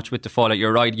deal so much with the fallout.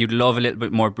 You're right, you'd love a little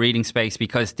bit more breathing space,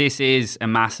 because this is a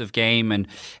massive game, and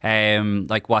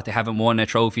they haven't won a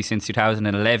trophy since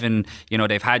 2011.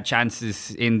 They've had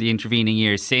chances in the intervening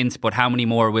years since, but how many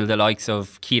more will the likes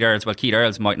of Keith Earls? Well, Keith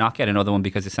Earls might not get another one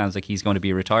because it sounds like he's going to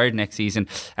be retired next season.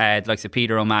 The likes of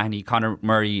Peter O'Mahony, Conor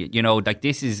Murray,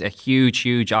 this is a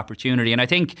huge opportunity. And I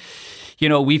think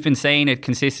we've been saying it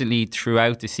consistently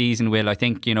throughout the season, Will. I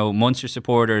think, Munster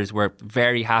supporters were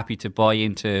very happy to buy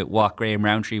into what Graham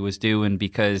Rowntree was doing,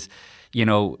 because,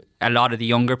 a lot of the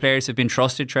younger players have been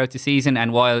trusted throughout the season.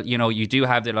 And while, you do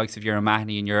have the likes of your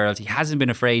O'Mahony and your Earls, he hasn't been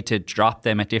afraid to drop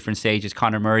them at different stages,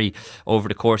 Conor Murray, over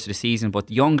the course of the season. But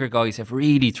the younger guys have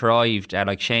really thrived,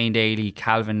 like Shane Daly,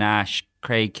 Calvin Nash,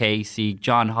 Craig Casey,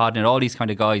 John Hodden, all these kind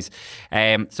of guys.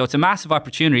 So it's a massive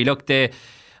opportunity. Look,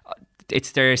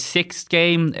 it's their sixth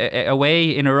game away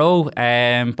in a row,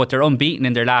 but they're unbeaten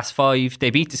in their last five.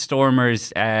 They beat the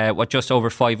Stormers just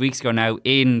over 5 weeks ago now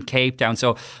in Cape Town.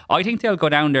 So I think they'll go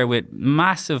down there with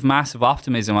massive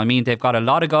optimism. I mean, they've got a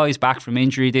lot of guys back from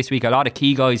injury this week, a lot of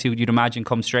key guys who you'd imagine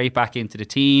come straight back into the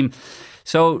team.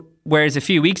 So whereas a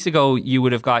few weeks ago you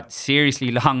would have got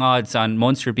seriously long odds on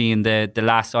Munster being the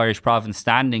last Irish province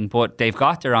standing, but they've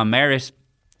got there on merit.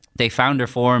 They found their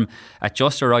form at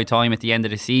just the right time at the end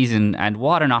of the season, and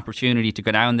what an opportunity to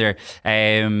go down there.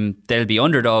 They'll be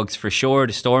underdogs for sure.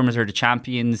 The Stormers are the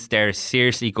champions. They're a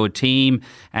seriously good team.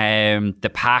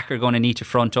 The Pack are going to need to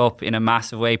front up in a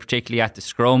massive way, particularly at the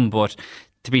scrum, but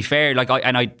to be fair,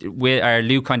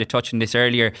 Luke kind of touched on this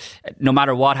earlier, no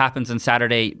matter what happens on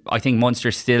Saturday, I think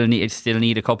Munster still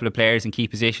need a couple of players in key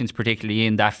positions, particularly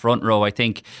in that front row. I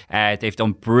think they've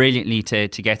done brilliantly to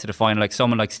get to the final. Like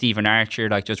someone like Stephen Archer,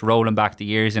 like just rolling back the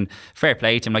years, and fair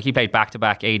play to him. Like he played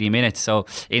back-to-back 80 minutes so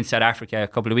in South Africa a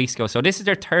couple of weeks ago. So this is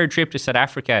their third trip to South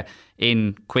Africa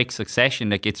in quick succession.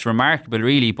 Like, it's remarkable,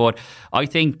 really. But I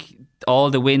think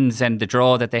all the wins and the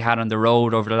draw that they had on the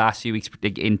road over the last few weeks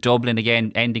in Dublin,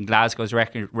 again ending Glasgow's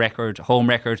home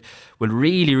record, will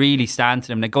really stand to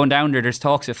them. Now, going down there's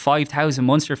talks of 5,000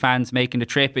 Munster fans making the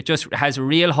trip. It just has a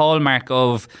real hallmark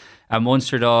of a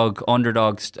Munster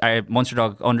underdog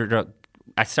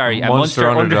story. I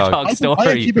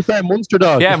actually prefer Munster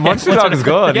Dog. Yeah, Munster Dog is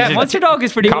good. Yeah, Munster Dog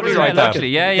is pretty good as well, actually.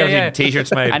 Yeah.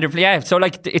 T-shirts made. And so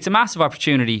it's a massive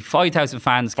opportunity. 5,000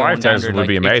 fans going down there. 5,000 would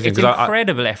be amazing. It's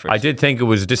incredible effort. I did think it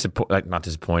was not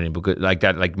disappointing, but good,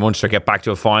 like Munster get back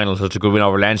to a final, such a good win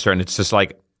over Leinster, and it's just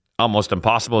like almost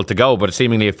impossible to go, but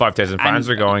seemingly if 5,000 fans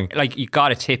are going, like, you got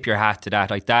to tip your hat to that.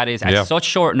 Like, that is at such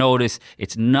short notice.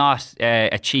 It's not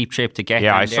a cheap trip to get.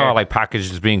 Yeah, I saw like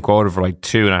packages being quoted for like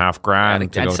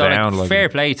 $2,500 to go down. Like, fair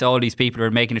play to all these people who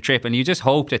are making a trip, and you just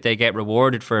hope that they get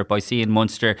rewarded for it by seeing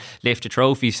Munster lift a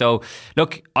trophy. So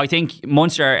look, I think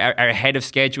Munster are ahead of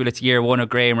schedule. It's year one of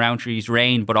Graham Rowntree's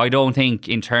reign, but I don't think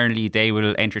internally they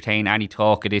will entertain any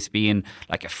talk of this being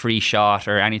like a free shot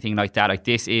or anything like that. Like,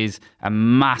 this is a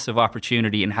massive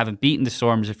opportunity, and having beaten the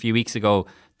Stormers a few weeks ago,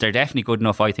 they're definitely good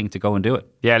enough, I think, to go and do it.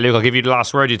 Yeah, Luke, I'll give you the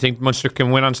last word. Do you think Munster can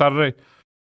win on Saturday?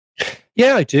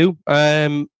 Yeah, I do.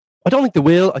 I don't think they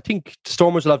will. I think the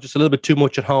Stormers will have just a little bit too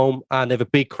much at home, and they have a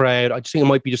big crowd. I just think it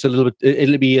might be just a little bit.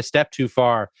 It'll be a step too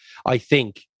far, I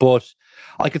think. But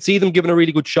I could see them giving a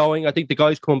really good showing. I think the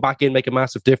guys coming back in make a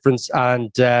massive difference,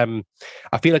 and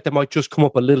I feel like they might just come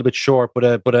up a little bit short, but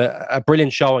a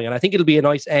brilliant showing. And I think it'll be a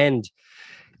nice end.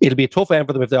 It'll be a tough end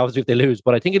for them if they lose,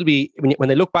 but I think it'll be when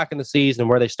they look back in the season and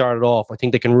where they started off. I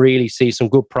think they can really see some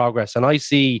good progress, and I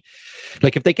see,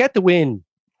 like, if they get the win,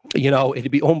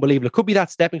 it'd be unbelievable. It could be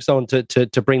that stepping stone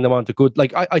to bring them on to good.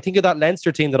 Like, I think of that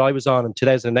Leinster team that I was on in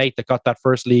 2008 that got that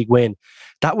first league win.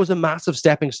 That was a massive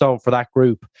stepping stone for that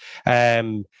group.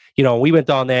 We went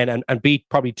on then and beat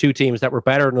probably two teams that were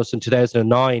better than us in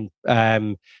 2009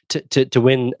 to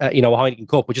win, a Heineken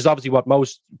Cup, which is obviously what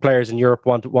most players in Europe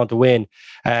want to win.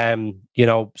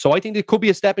 So I think it could be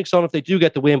a stepping stone if they do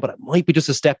get the win, but it might be just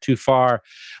a step too far.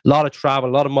 A lot of travel,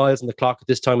 a lot of miles on the clock at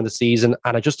this time of the season,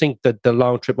 and I just think that the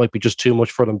long trip might be just too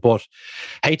much for them. But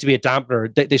hate to be a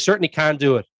dampener, they certainly can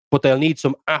do it. But they'll need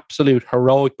some absolute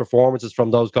heroic performances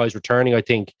from those guys returning, I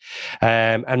think.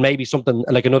 And maybe something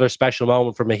like another special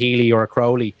moment from a Healy or a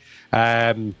Crowley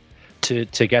to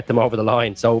get them over the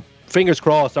line. So fingers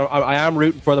crossed. I am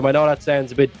rooting for them. I know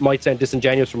that might sound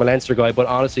disingenuous from a Leinster guy, but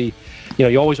honestly,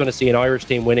 you always want to see an Irish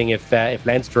team winning if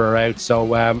Leinster are out.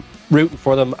 So rooting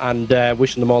for them and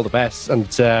wishing them all the best.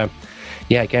 And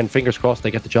again, fingers crossed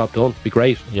they get the job done. It'd be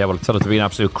great. Yeah, well, it's set up to be an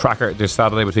absolute cracker this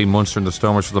Saturday between Munster and the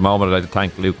Stormers. For the moment, I'd like to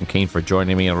thank Luke and Keane for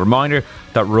joining me. And a reminder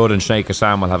that Rudd and Sinead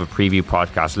Kassam will have a preview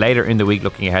podcast later in the week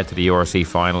looking ahead to the URC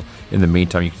final. In the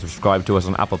meantime, you can subscribe to us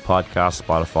on Apple Podcasts,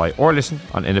 Spotify, or listen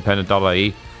on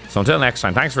independent.ie. So until next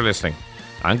time, thanks for listening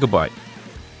and goodbye.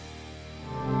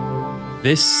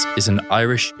 This is an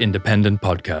Irish Independent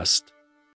podcast.